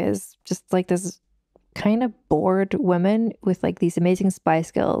 who is just like this kind of bored woman with like these amazing spy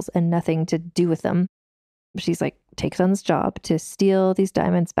skills and nothing to do with them, she's like takes on this job to steal these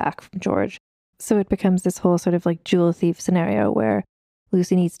diamonds back from George. So it becomes this whole sort of like jewel thief scenario where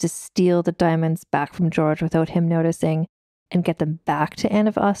Lucy needs to steal the diamonds back from George without him noticing and get them back to Anne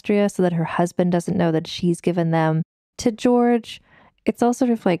of Austria so that her husband doesn't know that she's given them to George. It's all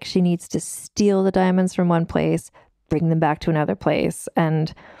sort of like she needs to steal the diamonds from one place, bring them back to another place.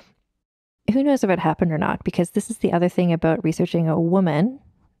 And who knows if it happened or not, because this is the other thing about researching a woman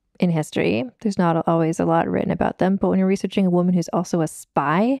in history. There's not always a lot written about them, but when you're researching a woman who's also a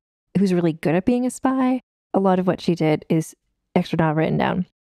spy, who's really good at being a spy, a lot of what she did is extra not written down.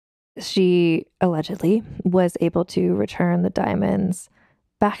 She allegedly was able to return the diamonds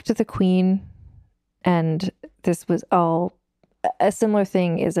back to the Queen, and this was all a similar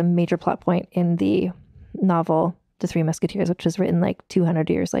thing is a major plot point in the novel The Three Musketeers, which was written like 200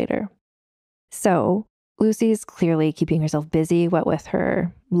 years later. So Lucy's clearly keeping herself busy, what with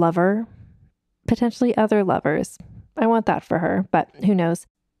her lover, potentially other lovers. I want that for her, but who knows?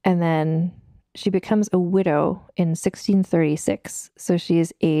 And then she becomes a widow in 1636. So she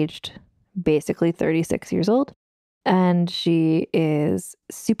is aged basically 36 years old. And she is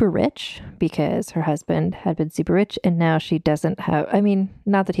super rich because her husband had been super rich. And now she doesn't have, I mean,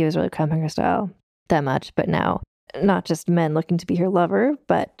 not that he was really cramping her style that much, but now not just men looking to be her lover,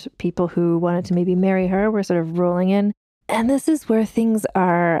 but people who wanted to maybe marry her were sort of rolling in. And this is where things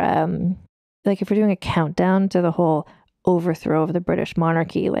are, like if we're doing a countdown to the whole overthrow of the British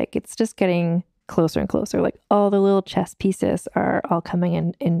monarchy, like it's just getting closer and closer. Like all the little chess pieces are all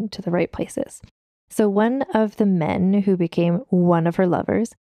coming into the right places. So one of the men who became one of her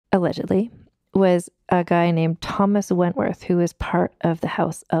lovers, allegedly, was a guy named Thomas Wentworth, who was part of the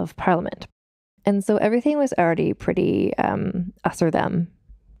House of Parliament. And so everything was already pretty us or them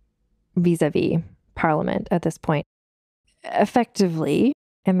vis-a-vis Parliament at this point. Effectively,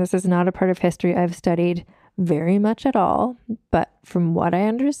 and this is not a part of history I've studied very much at all, but from what I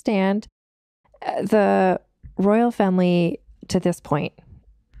understand, the royal family to this point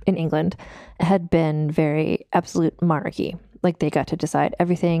in England had been very absolute monarchy. Like they got to decide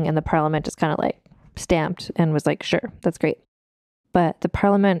everything, and the Parliament just kind of like stamped and was like, sure, that's great. But the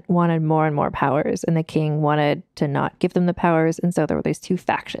Parliament wanted more and more powers, and the king wanted to not give them the powers. And so there were these two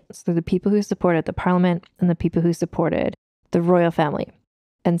factions. There were the people who supported the Parliament and the people who supported the royal family.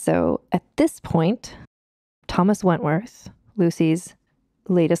 And so at this point, Thomas Wentworth, Lucy's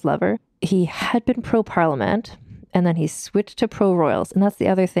latest lover, he had been pro-Parliament, and then he switched to pro-royals. And that's the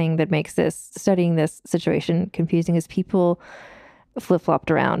other thing that makes studying this situation confusing, is people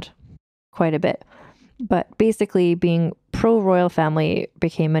flip-flopped around quite a bit. But basically, being pro-royal family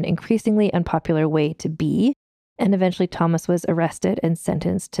became an increasingly unpopular way to be, and eventually Thomas was arrested and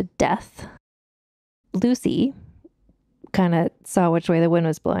sentenced to death. Lucy kind of saw which way the wind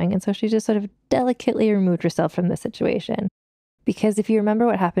was blowing, and so she just sort of delicately removed herself from the situation. Because if you remember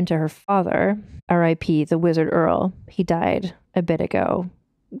what happened to her father, R.I.P., the Wizard Earl, he died a bit ago,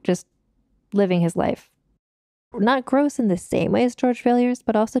 just living his life. Not gross in the same way as George Villiers,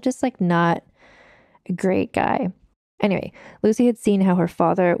 but also just like not a great guy. Anyway, Lucy had seen how her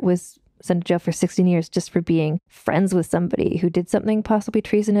father was sent to jail for 16 years just for being friends with somebody who did something possibly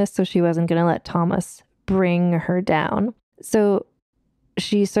treasonous, so she wasn't going to let Thomas bring her down. So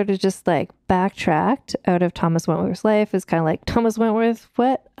she sort of just like backtracked out of Thomas Wentworth's life. It's kind of like, Thomas Wentworth,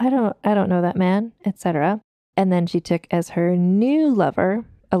 what? I don't know that man, etc. And then she took as her new lover,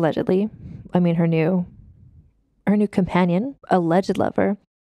 allegedly, her new companion, alleged lover,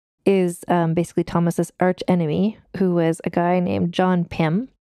 is basically Thomas's arch enemy, who was a guy named John Pym,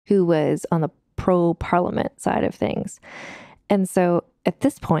 who was on the pro-parliament side of things. And so at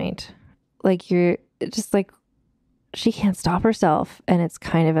this point, like, you're just like, she can't stop herself, and it's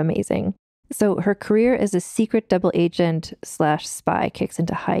kind of amazing. So her career as a secret double agent / spy kicks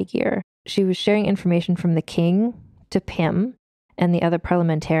into high gear. She was sharing information from the king to Pym and the other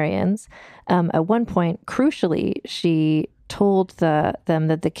parliamentarians. At one point, crucially, she told them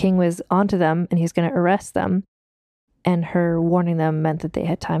that the king was onto them and he's going to arrest them. And her warning them meant that they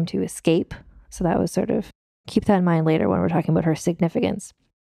had time to escape. So that was sort of, keep that in mind later when we're talking about her significance.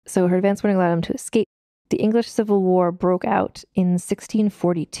 So her advance warning allowed them to escape. The English Civil War broke out in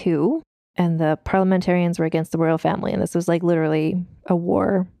 1642, and the parliamentarians were against the royal family. And this was like literally a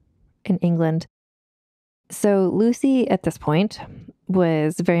war in England. So Lucy, at this point,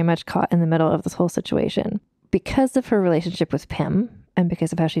 was very much caught in the middle of this whole situation. Because of her relationship with Pym, and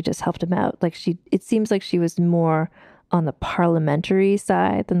because of how she just helped him out, like, it seems like she was more on the parliamentary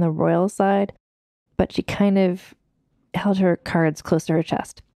side than the royal side, but she kind of held her cards close to her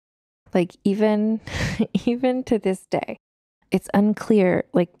chest. Like, even to this day, it's unclear,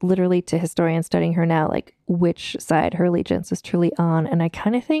 like, literally to historians studying her now, like, which side her allegiance was truly on. And I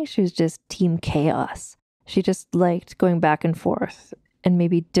kind of think she was just team chaos. She just liked going back and forth and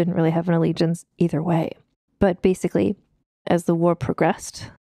maybe didn't really have an allegiance either way. But basically, as the war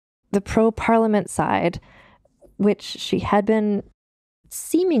progressed, the pro-parliament side, which she had been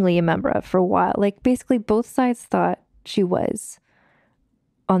seemingly a member of for a while, like, basically both sides thought she was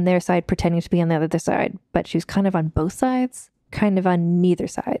on their side pretending to be on the other side, but she was kind of on both sides, kind of on neither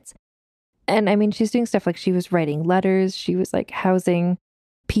sides. And I mean, she's doing stuff like she was writing letters, she was like housing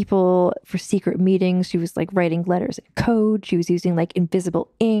people for secret meetings, she was like writing letters in code, she was using like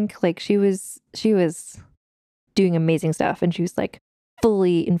invisible ink, like she was doing amazing stuff, and she was like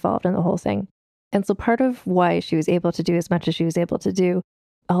fully involved in the whole thing. And so part of why she was able to do as much as she was able to do,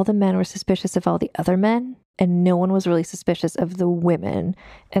 all the men were suspicious of all the other men, and no one was really suspicious of the women.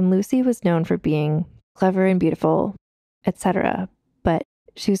 And Lucy was known for being clever and beautiful, etc. But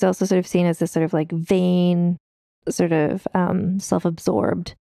she was also sort of seen as this sort of like vain, sort of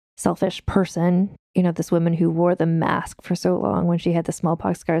self-absorbed, selfish person. You know, this woman who wore the mask for so long when she had the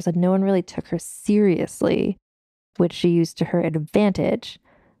smallpox scars, and no one really took her seriously, which she used to her advantage,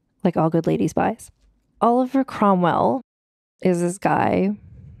 like all good lady spies. Oliver Cromwell is this guy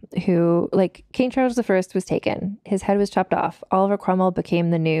who, like, King Charles I was taken. His head was chopped off. Oliver Cromwell became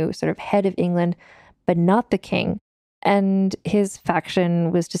the new sort of head of England, but not the king. And his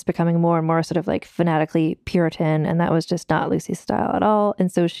faction was just becoming more and more sort of like fanatically Puritan, and that was just not Lucy's style at all. And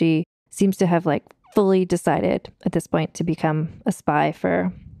so she seems to have like fully decided at this point to become a spy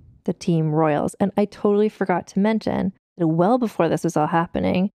for the team royals. And I totally forgot to mention that well before this was all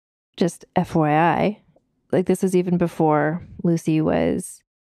happening, just FYI, like, this was even before Lucy was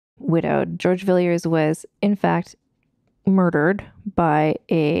widowed. George Villiers was, in fact, murdered by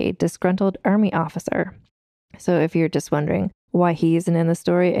a disgruntled army officer. So if you're just wondering why he isn't in the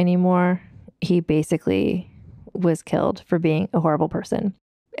story anymore, he basically was killed for being a horrible person,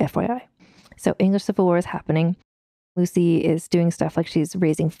 FYI. So English Civil War is happening. Lucy is doing stuff like she's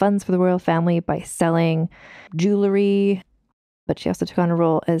raising funds for the royal family by selling jewelry, but she also took on a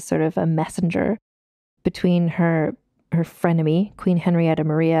role as sort of a messenger between her frenemy, Queen Henrietta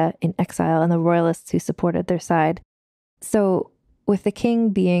Maria, in exile, and the royalists who supported their side. So with the king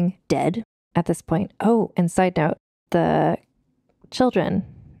being dead at this point, oh, and side note, the children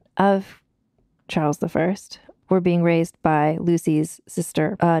of Charles I were being raised by Lucy's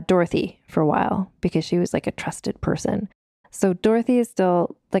sister, Dorothy, for a while, because she was like a trusted person. So Dorothy is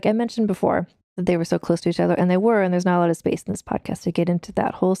still, like I mentioned before, that they were so close to each other, and they were, and there's not a lot of space in this podcast to get into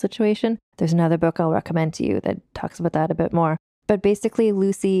that whole situation. There's another book I'll recommend to you that talks about that a bit more. But basically,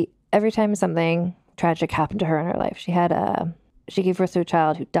 Lucy, every time something tragic happened to her in her life, she gave birth to a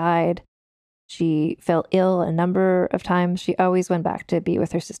child who died. She fell ill a number of times. She always went back to be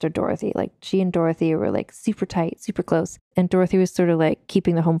with her sister Dorothy. Like, she and Dorothy were like super tight, super close. And Dorothy was sort of like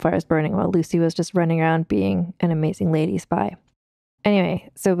keeping the home fires burning while Lucy was just running around being an amazing lady spy. Anyway,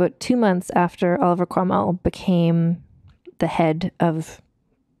 so about 2 months after Oliver Cromwell became the head of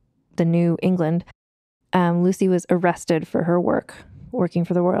the New England, Lucy was arrested for her working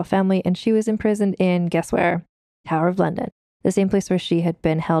for the royal family, and she was imprisoned in, guess where? Tower of London, the same place where she had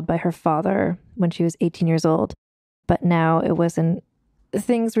been held by her father when she was 18 years old. But now it wasn't,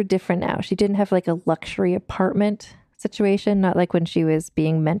 things were different now. She didn't have like a luxury apartment situation, not like when she was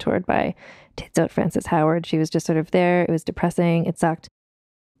being mentored by tits out Frances Howard. She was just sort of there. It was depressing. It sucked.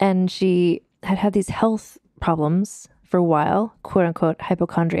 And she had these health problems for a while, quote unquote,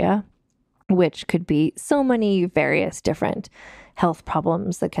 hypochondria, which could be so many various different health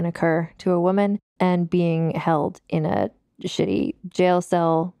problems that can occur to a woman, and being held in a shitty jail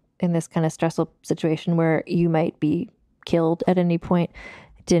cell in this kind of stressful situation where you might be killed at any point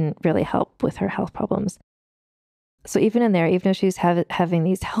didn't really help with her health problems. So even in there, even though she was having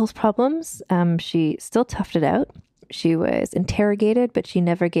these health problems, she still toughed it out. She was interrogated, but she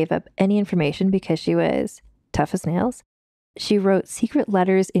never gave up any information because she was tough as nails. She wrote secret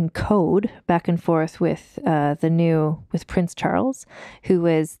letters in code back and forth with with Prince Charles, who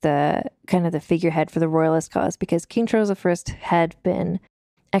was the kind of the figurehead for the royalist cause, because King Charles I had been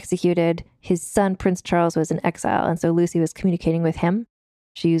executed. His son, Prince Charles, was in exile, and so Lucy was communicating with him.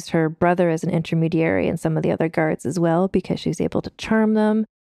 She used her brother as an intermediary and some of the other guards as well, because she was able to charm them.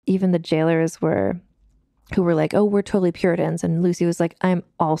 Even the jailers who were like, oh, we're totally Puritans. And Lucy was like, I'm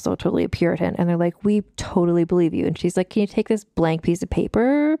also totally a Puritan. And they're like, we totally believe you. And she's like, can you take this blank piece of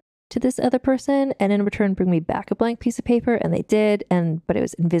paper to this other person and in return bring me back a blank piece of paper? And they did. But it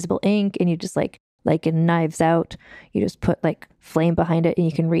was invisible ink, and you just like in Knives Out, you just put like flame behind it and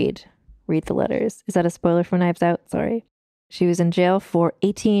you can read the letters. Is that a spoiler for Knives Out? Sorry. She was in jail for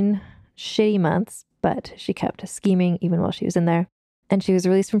 18 shitty months, but she kept scheming even while she was in there. And she was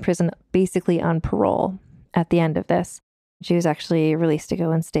released from prison basically on parole. At the end of this, she was actually released to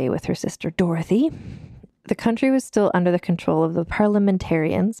go and stay with her sister Dorothy. The country was still under the control of the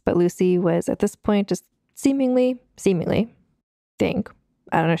parliamentarians, but Lucy was at this point just seemingly, I don't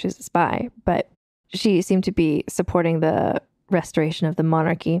know if she's a spy, but she seemed to be supporting the restoration of the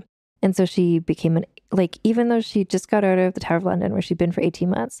monarchy. And so she became even though she just got out of the Tower of London where she'd been for 18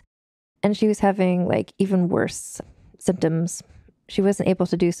 months, and she was having even worse symptoms. She wasn't able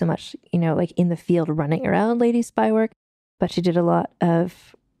to do so much, in the field running around lady spy work, but she did a lot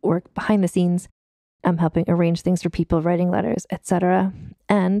of work behind the scenes, helping arrange things for people, writing letters, etc.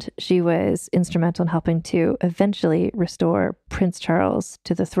 And she was instrumental in helping to eventually restore Prince Charles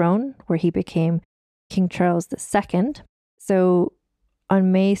to the throne, where he became King Charles II. So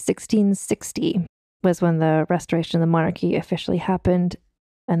on May 1660 was when the restoration of the monarchy officially happened.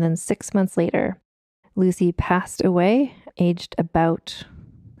 And then 6 months later, Lucy passed away, aged about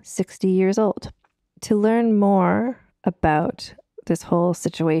 60 years old. To learn more about this whole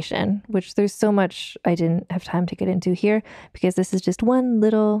situation, which there's so much I didn't have time to get into here because this is just one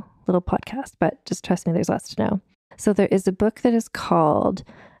little podcast, but just trust me, there's lots to know. So there is a book that is called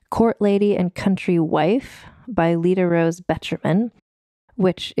Court Lady and Country Wife by Leda Rose Betcherman,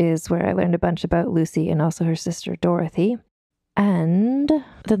 which is where I learned a bunch about Lucy and also her sister Dorothy. And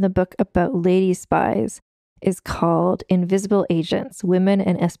then the book about lady spies is called Invisible Agents, Women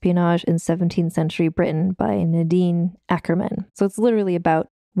and Espionage in 17th Century Britain by Nadine Ackerman. So it's literally about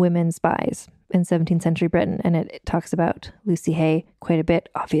women spies in 17th century Britain, and it talks about Lucy Hay quite a bit,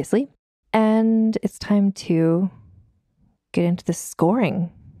 obviously. And it's time to get into the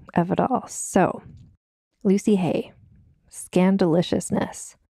scoring of it all. So, Lucy Hay,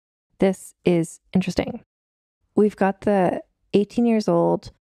 scandaliciousness. This is interesting. We've got the 18 years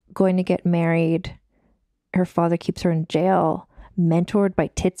old, going to get married. Her father keeps her in jail, mentored by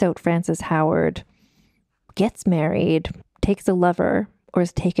tits out Frances Howard, gets married, takes a lover, or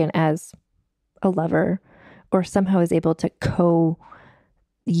is taken as a lover, or somehow is able to co-use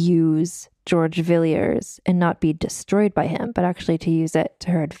George Villiers and not be destroyed by him, but actually to use it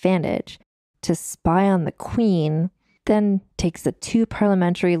to her advantage, to spy on the Queen, then takes the 2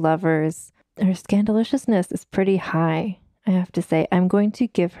 parliamentary lovers. Her scandaliciousness is pretty high, I have to say. I'm going to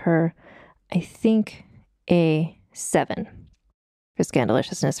give her, I think, a 7 for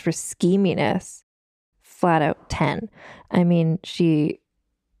scandaliciousness. For scheminess, flat out 10. I mean, she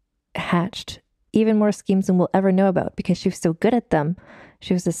hatched even more schemes than we'll ever know about because she was so good at them.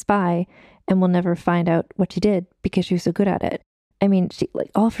 She was a spy, and we'll never find out what she did because she was so good at it. I mean, she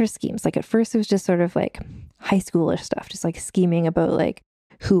all of her schemes, at first it was just sort of high schoolish stuff, just scheming about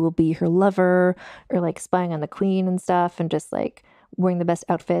who will be her lover, or spying on the Queen and stuff, and just wearing the best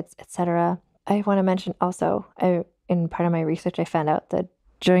outfits, etc. I want to mention also, in part of my research, I found out that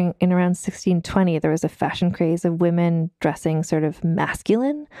in around 1620, there was a fashion craze of women dressing sort of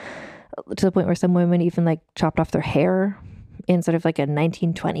masculine, to the point where some women even chopped off their hair in sort of a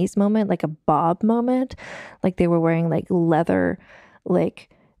 1920s moment, like a bob moment. They were wearing leather,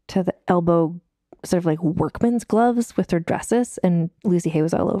 to the elbow, sort of workman's gloves with their dresses, and Lucy Hay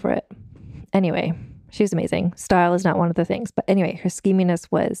was all over it. Anyway, she was amazing. Style is not one of the things, but anyway, her scheminess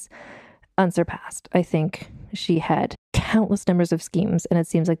was unsurpassed. I think she had countless numbers of schemes, and it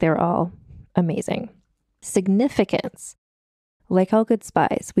seems like they were all amazing. Significance. Like all good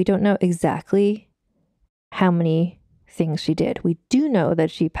spies, we don't know exactly how many things she did. We do know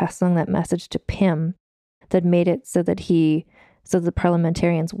that she passed along that message to Pym that made it so that the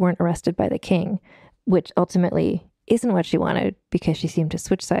parliamentarians weren't arrested by the king, which ultimately isn't what she wanted because she seemed to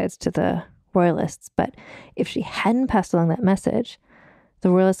switch sides to the royalists. But if she hadn't passed along that message, the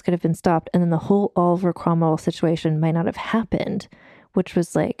royalists could have been stopped, and then the whole Oliver Cromwell situation might not have happened, which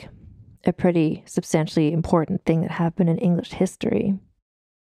was like a pretty substantially important thing that happened in English history.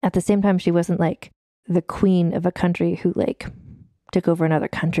 At the same time, she wasn't like the queen of a country who like took over another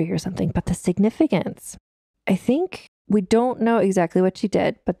country or something. But the significance, I think we don't know exactly what she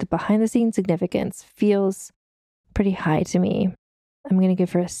did, but the behind the scenes significance feels pretty high to me. I'm going to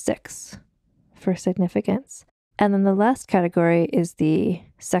give her a 6 for significance. And then the last category is the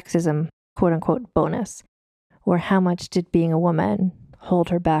sexism, quote unquote, bonus, or how much did being a woman hold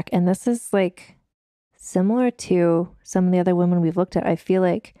her back? And this is like similar to some of the other women we've looked at. I feel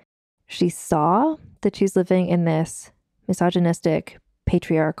like she saw that she's living in this misogynistic,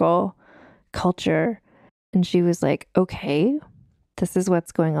 patriarchal culture. And she was like, okay, this is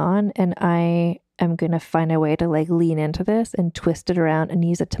what's going on. And I am going to find a way to like lean into this and twist it around and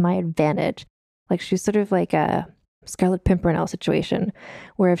use it to my advantage. Like she's sort of like a Scarlet Pimpernel situation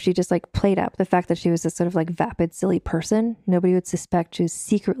where if she just like played up the fact that she was this sort of like vapid, silly person, nobody would suspect she was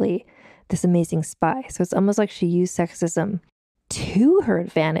secretly this amazing spy. So it's almost like she used sexism to her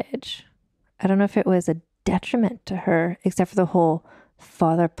advantage. I don't know if it was a detriment to her, except for the whole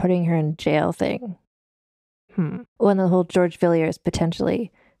father putting her in jail thing. Well, and the whole George Villiers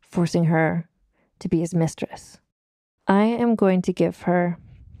potentially forcing her to be his mistress. I am going to give her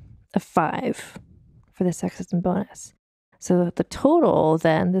a 5 for the sexism bonus. So the total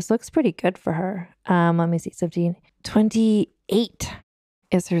then, this looks pretty good for her. Let me see, 17, 28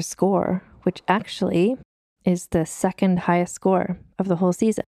 is her score, which actually is the second highest score of the whole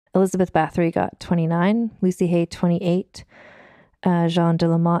season. Elizabeth Bathory got 29, Lucy Hay 28, Jean de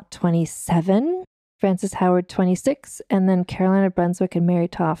la Motte 27, Frances Howard 26, and then Caroline of Brunswick and Mary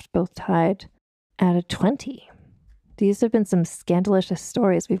Toft both tied at a 20. These have been some scandalous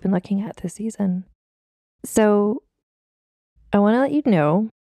stories we've been looking at this season. So I want to let you know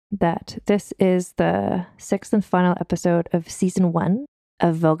that this is the 6th and final episode of season 1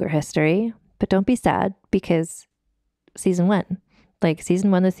 of Vulgar History. But don't be sad because season 1,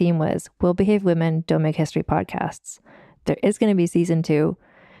 the theme was Will Behave Women Don't Make History podcasts. There is going to be season 2,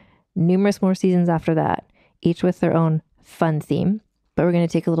 numerous more seasons after that, each with their own fun theme. But we're going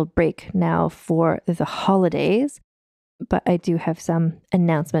to take a little break now for the holidays. But I do have some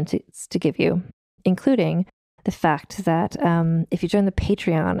announcements to give you, including the fact that if you join the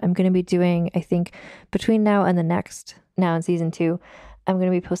Patreon, I'm going to be doing, I think, between now and now in season 2, I'm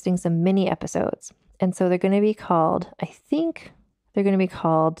going to be posting some mini episodes. And so they're going to be called,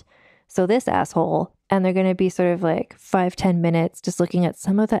 So This Asshole. And they're going to be sort of like 5-10 minutes just looking at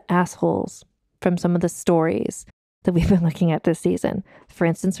some of the assholes from some of the stories that we've been looking at this season. For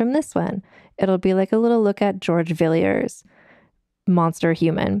instance, from this one, it'll be like a little look at George Villiers, monster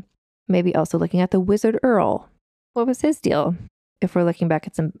human. Maybe also looking at the wizard Earl. What was his deal? If we're looking back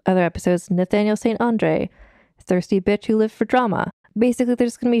at some other episodes, Nathaniel St. Andre, thirsty bitch who lived for drama. Basically,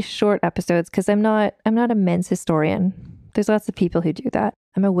 there's going to be short episodes because I'm not a men's historian. There's lots of people who do that.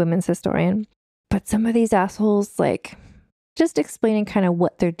 I'm a women's historian. But some of these assholes, like, just explaining kind of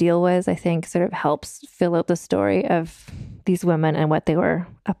what their deal was, I think sort of helps fill out the story of these women and what they were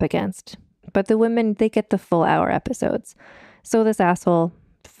up against. But the women, they get the full hour episodes. So This Asshole,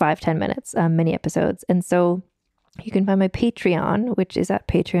 5-10 minutes, mini episodes. And so you can find my Patreon, which is at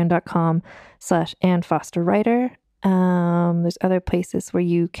patreon.com/AnnFosterWriter. There's other places where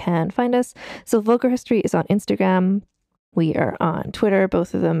you can find us. So Vulgar History is on Instagram. We are on Twitter.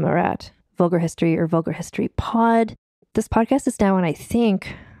 Both of them are at Vulgar History or Vulgar History Pod. This podcast is now on, I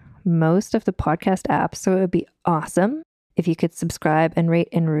think, most of the podcast apps. So it would be awesome if you could subscribe and rate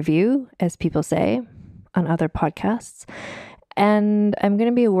and review, as people say, on other podcasts. And I'm going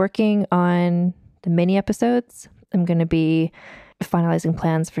to be working on the mini episodes. I'm going to be finalizing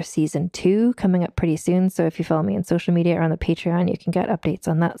plans for season 2 coming up pretty soon. So if you follow me on social media or on the Patreon, you can get updates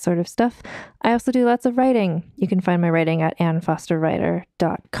on that sort of stuff. I also do lots of writing. You can find my writing at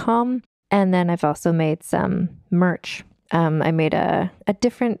annfosterwriter.com. And then I've also made some merch. I made a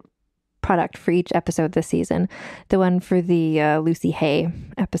different product for each episode this season. The one for the Lucy Hay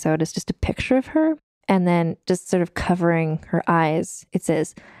episode is just a picture of her. And then just sort of covering her eyes, it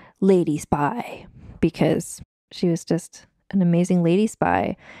says Lady Spy, because she was just an amazing lady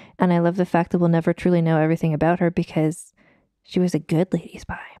spy. And I love the fact that we'll never truly know everything about her because she was a good lady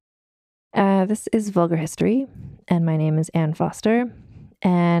spy. This is Vulgar History, and my name is Ann Foster,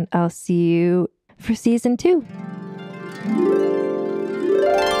 and I'll see you for season 2.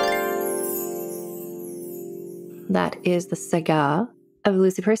 That is the saga of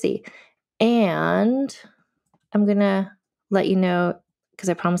Lucy Percy. And I'm going to let you know, because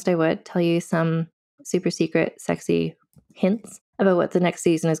I promised I would, tell you some super secret, sexy hints about what the next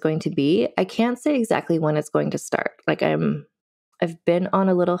season is going to be. I can't say exactly when it's going to start. Like I've been on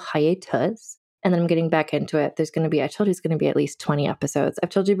a little hiatus and then I'm getting back into it. There's going to be, I told you it's going to be at least 20 episodes. I've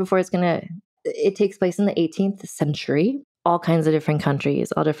told you before it takes place in the 18th century, all kinds of different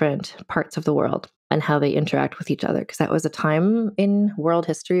countries, all different parts of the world and how they interact with each other. Because that was a time in world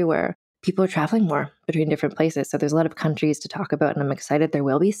history where people are traveling more between different places. So there's a lot of countries to talk about and I'm excited. There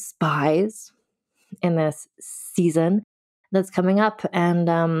will be spies in this season that's coming up.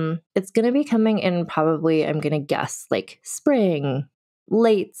 And it's going to be coming in probably, I'm going to guess, like spring,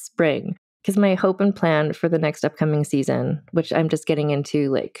 late spring. Because my hope and plan for the next upcoming season, which I'm just getting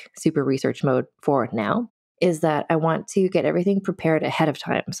into like super research mode for now, is that I want to get everything prepared ahead of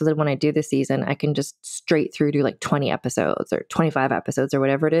time so that when I do the season, I can just straight through to like 20 episodes or 25 episodes or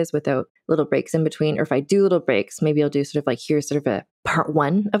whatever it is without little breaks in between. Or if I do little breaks, maybe I'll do sort of like, here's sort of a part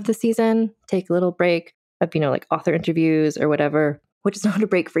 1 of the season, take a little break of, like author interviews or whatever, which is not a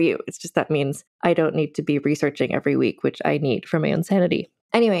break for you. It's just that means I don't need to be researching every week, which I need for my own sanity.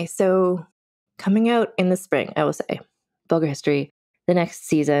 Anyway, so coming out in the spring, I will say, Vulgar History, the next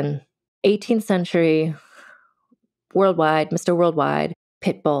season, 18th century, worldwide, Mr. Worldwide,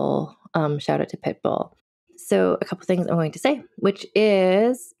 Pitbull, shout out to Pitbull. So a couple things I'm going to say, which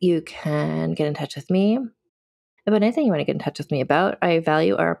is you can get in touch with me about anything you want to get in touch with me about. I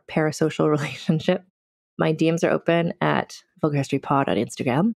value our parasocial relationship. My DMs are open at Vulgar History Pod on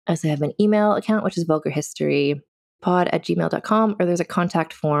Instagram. I also have an email account, which is vulgarhistorypod@gmail.com, or there's a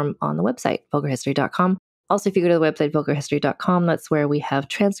contact form on the website, vulgarhistory.com. Also, if you go to the website, vulgarhistory.com, that's where we have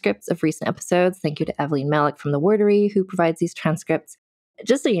transcripts of recent episodes. Thank you to Evelyn Malik from The Wordery, who provides these transcripts.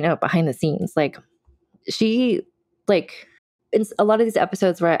 Just so you know, behind the scenes, like, she, like, in a lot of these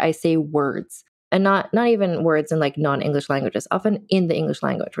episodes where I say words, and not even words in, like, non-English languages, often in the English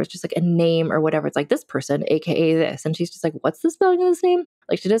language, where it's just, like, a name or whatever. It's like, this person, aka this. And she's just like, what's the spelling of this name?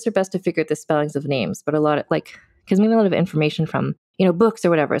 Like, she does her best to figure out the spellings of names, but a lot of, like, gives me a lot of information from, books or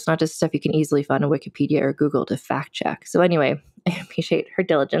whatever. It's not just stuff you can easily find on Wikipedia or Google to fact check. So anyway, I appreciate her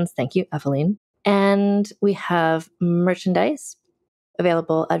diligence. Thank you, Evelyn. And we have merchandise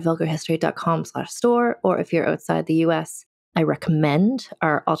available at vulgarhistory.com/store, or if you're outside the US, I recommend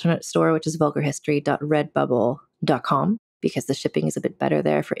our alternate store, which is vulgarhistory.redbubble.com, because the shipping is a bit better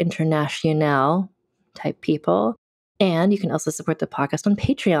there for international type people. And you can also support the podcast on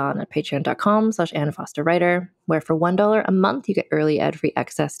Patreon at patreon.com/AnnaFosterWriter, where for $1 a month, you get early ad-free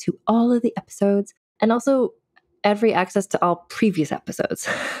access to all of the episodes and also ad-free access to all previous episodes.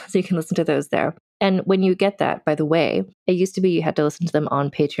 So you can listen to those there. And when you get that, by the way, it used to be you had to listen to them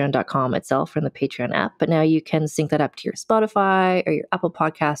on patreon.com itself from the Patreon app, but now you can sync that up to your Spotify or your Apple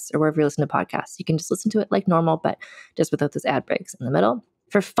Podcasts or wherever you listen to podcasts. You can just listen to it like normal, but just without those ad breaks in the middle.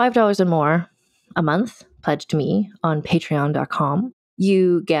 For $5 or more a month, pledge to me on patreon.com,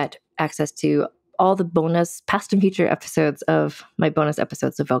 you get access to all the bonus past and future episodes of my bonus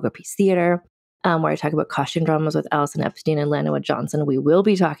episodes of Vulgar Piece Theater, where I talk about costume dramas with Alison Epstein and Lanoa Johnson. We will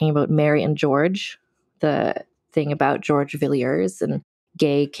be talking about Mary and George, the thing about George Villiers and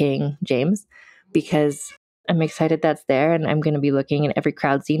gay King James, because I'm excited that's there, and I'm going to be looking in every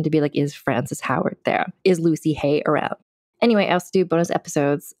crowd scene to be like, is Frances Howard there? Is Lucy Hay around? Anyway, I also do bonus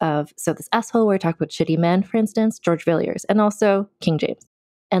episodes of So This Asshole, where I talk about shitty men, for instance, George Villiers, and also King James.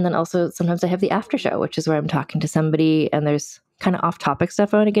 And then also sometimes I have the after show, which is where I'm talking to somebody and there's kind of off-topic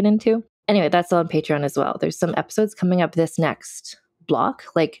stuff I want to get into. Anyway, that's all on Patreon as well. There's some episodes coming up this next block,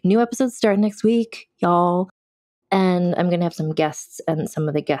 like new episodes start next week, y'all. And I'm going to have some guests, and some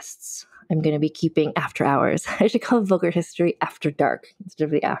of the guests I'm going to be keeping after hours. I should call it Vulgar History After Dark instead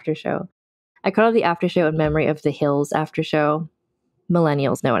of the after show. I call it the after show in memory of the Hills after show.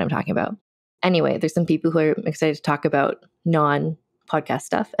 Millennials know what I'm talking about. Anyway, there's some people who are excited to talk about non-podcast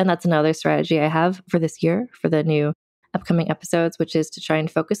stuff. And that's another strategy I have for this year, for the new upcoming episodes, which is to try and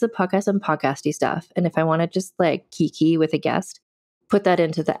focus the podcast on podcasty stuff. And if I want to just like kiki with a guest, put that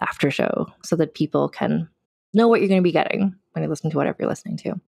into the after show so that people can know what you're going to be getting when you listen to whatever you're listening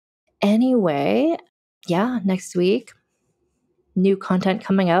to. Anyway, yeah, next week, new content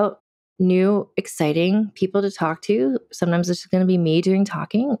coming out. New, exciting people to talk to. Sometimes it's just going to be me doing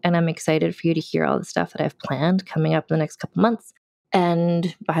talking, and I'm excited for you to hear all the stuff that I've planned coming up in the next couple months.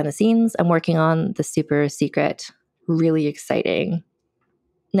 And behind the scenes, I'm working on the super secret, really exciting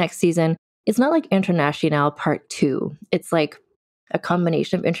next season. It's not like International Part 2. It's like a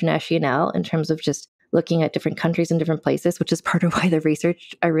combination of International in terms of just looking at different countries and different places, which is part of why the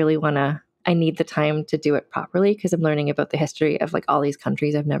research I need the time to do it properly, because I'm learning about the history of like all these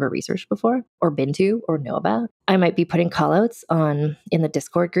countries I've never researched before or been to or know about. I might be putting callouts in the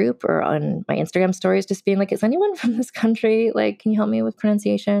Discord group or on my Instagram stories, just being like, is anyone from this country? Like, can you help me with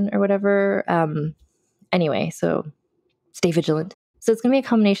pronunciation or whatever? Anyway, so stay vigilant. So it's going to be a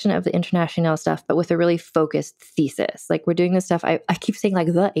combination of the international stuff, but with a really focused thesis. Like we're doing this stuff, I keep saying like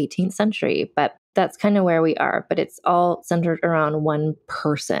the 18th century, but that's kind of where we are. But it's all centered around one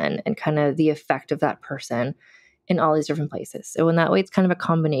person and kind of the effect of that person in all these different places. So in that way, it's kind of a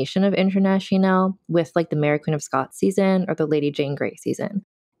combination of international with like the Mary Queen of Scots season or the Lady Jane Grey season.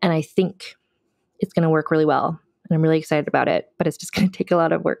 And I think it's going to work really well. And I'm really excited about it, but it's just going to take a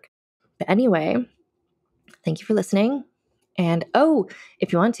lot of work. But anyway, thank you for listening. And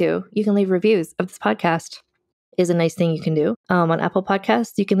if you want to, you can leave reviews of this podcast. Is a nice thing you can do. On Apple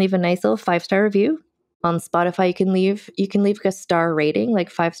Podcasts, you can leave a nice little 5-star review. On Spotify, you can leave a star rating, like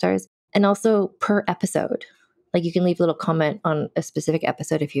 5 stars, and also per episode. Like you can leave a little comment on a specific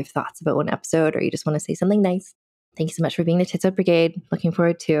episode if you have thoughts about one episode or you just want to say something nice. Thank you so much for being the Tits Out Brigade. Looking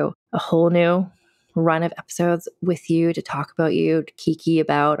forward to a whole new run of episodes with you to talk about you, to kiki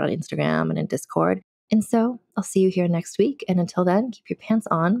about on Instagram and in Discord. And so I'll see you here next week. And until then, keep your pants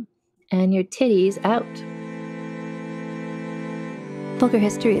on and your titties out. Vulgar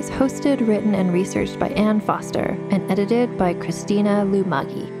History is hosted, written, and researched by Anne Foster and edited by Christina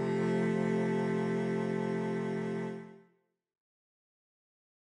Lumagi.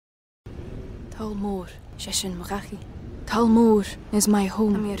 Talmor, Sheshin Marachi. Talmor is my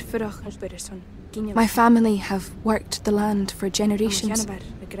home. My family have worked the land for generations.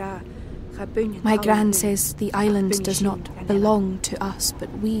 My gran says the island does not belong to us,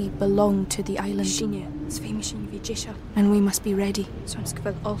 but we belong to the island. And we must be ready,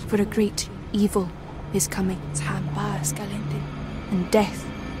 for a great evil is coming, and death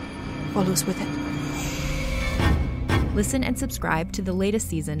follows with it. Listen and subscribe to the latest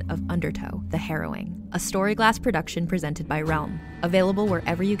season of Undertow, The Harrowing, a Storyglass production presented by Realm, available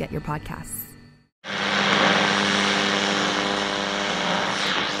wherever you get your podcasts.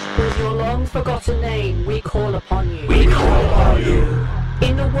 With your long-forgotten name, we call upon you. We call upon you.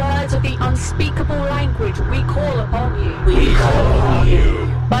 In the words of the unspeakable language, we call upon you. We call upon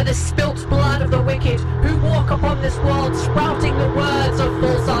you. By the spilt blood of the wicked, who walk upon this world, sprouting the words of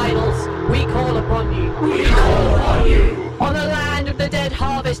false idols, we call upon you. We call upon you. On the land of the dead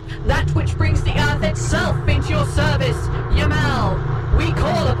harvest, that which brings the earth itself into your service, Yamal, we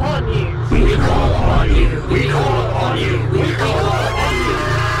call upon you. We call upon you. We call upon you. We call upon you.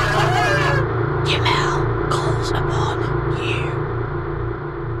 Yamal calls upon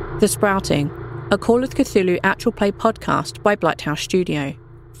you. The Sprouting, a Call of Cthulhu actual play podcast by Blighthouse Studio.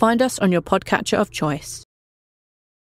 Find us on your podcatcher of choice.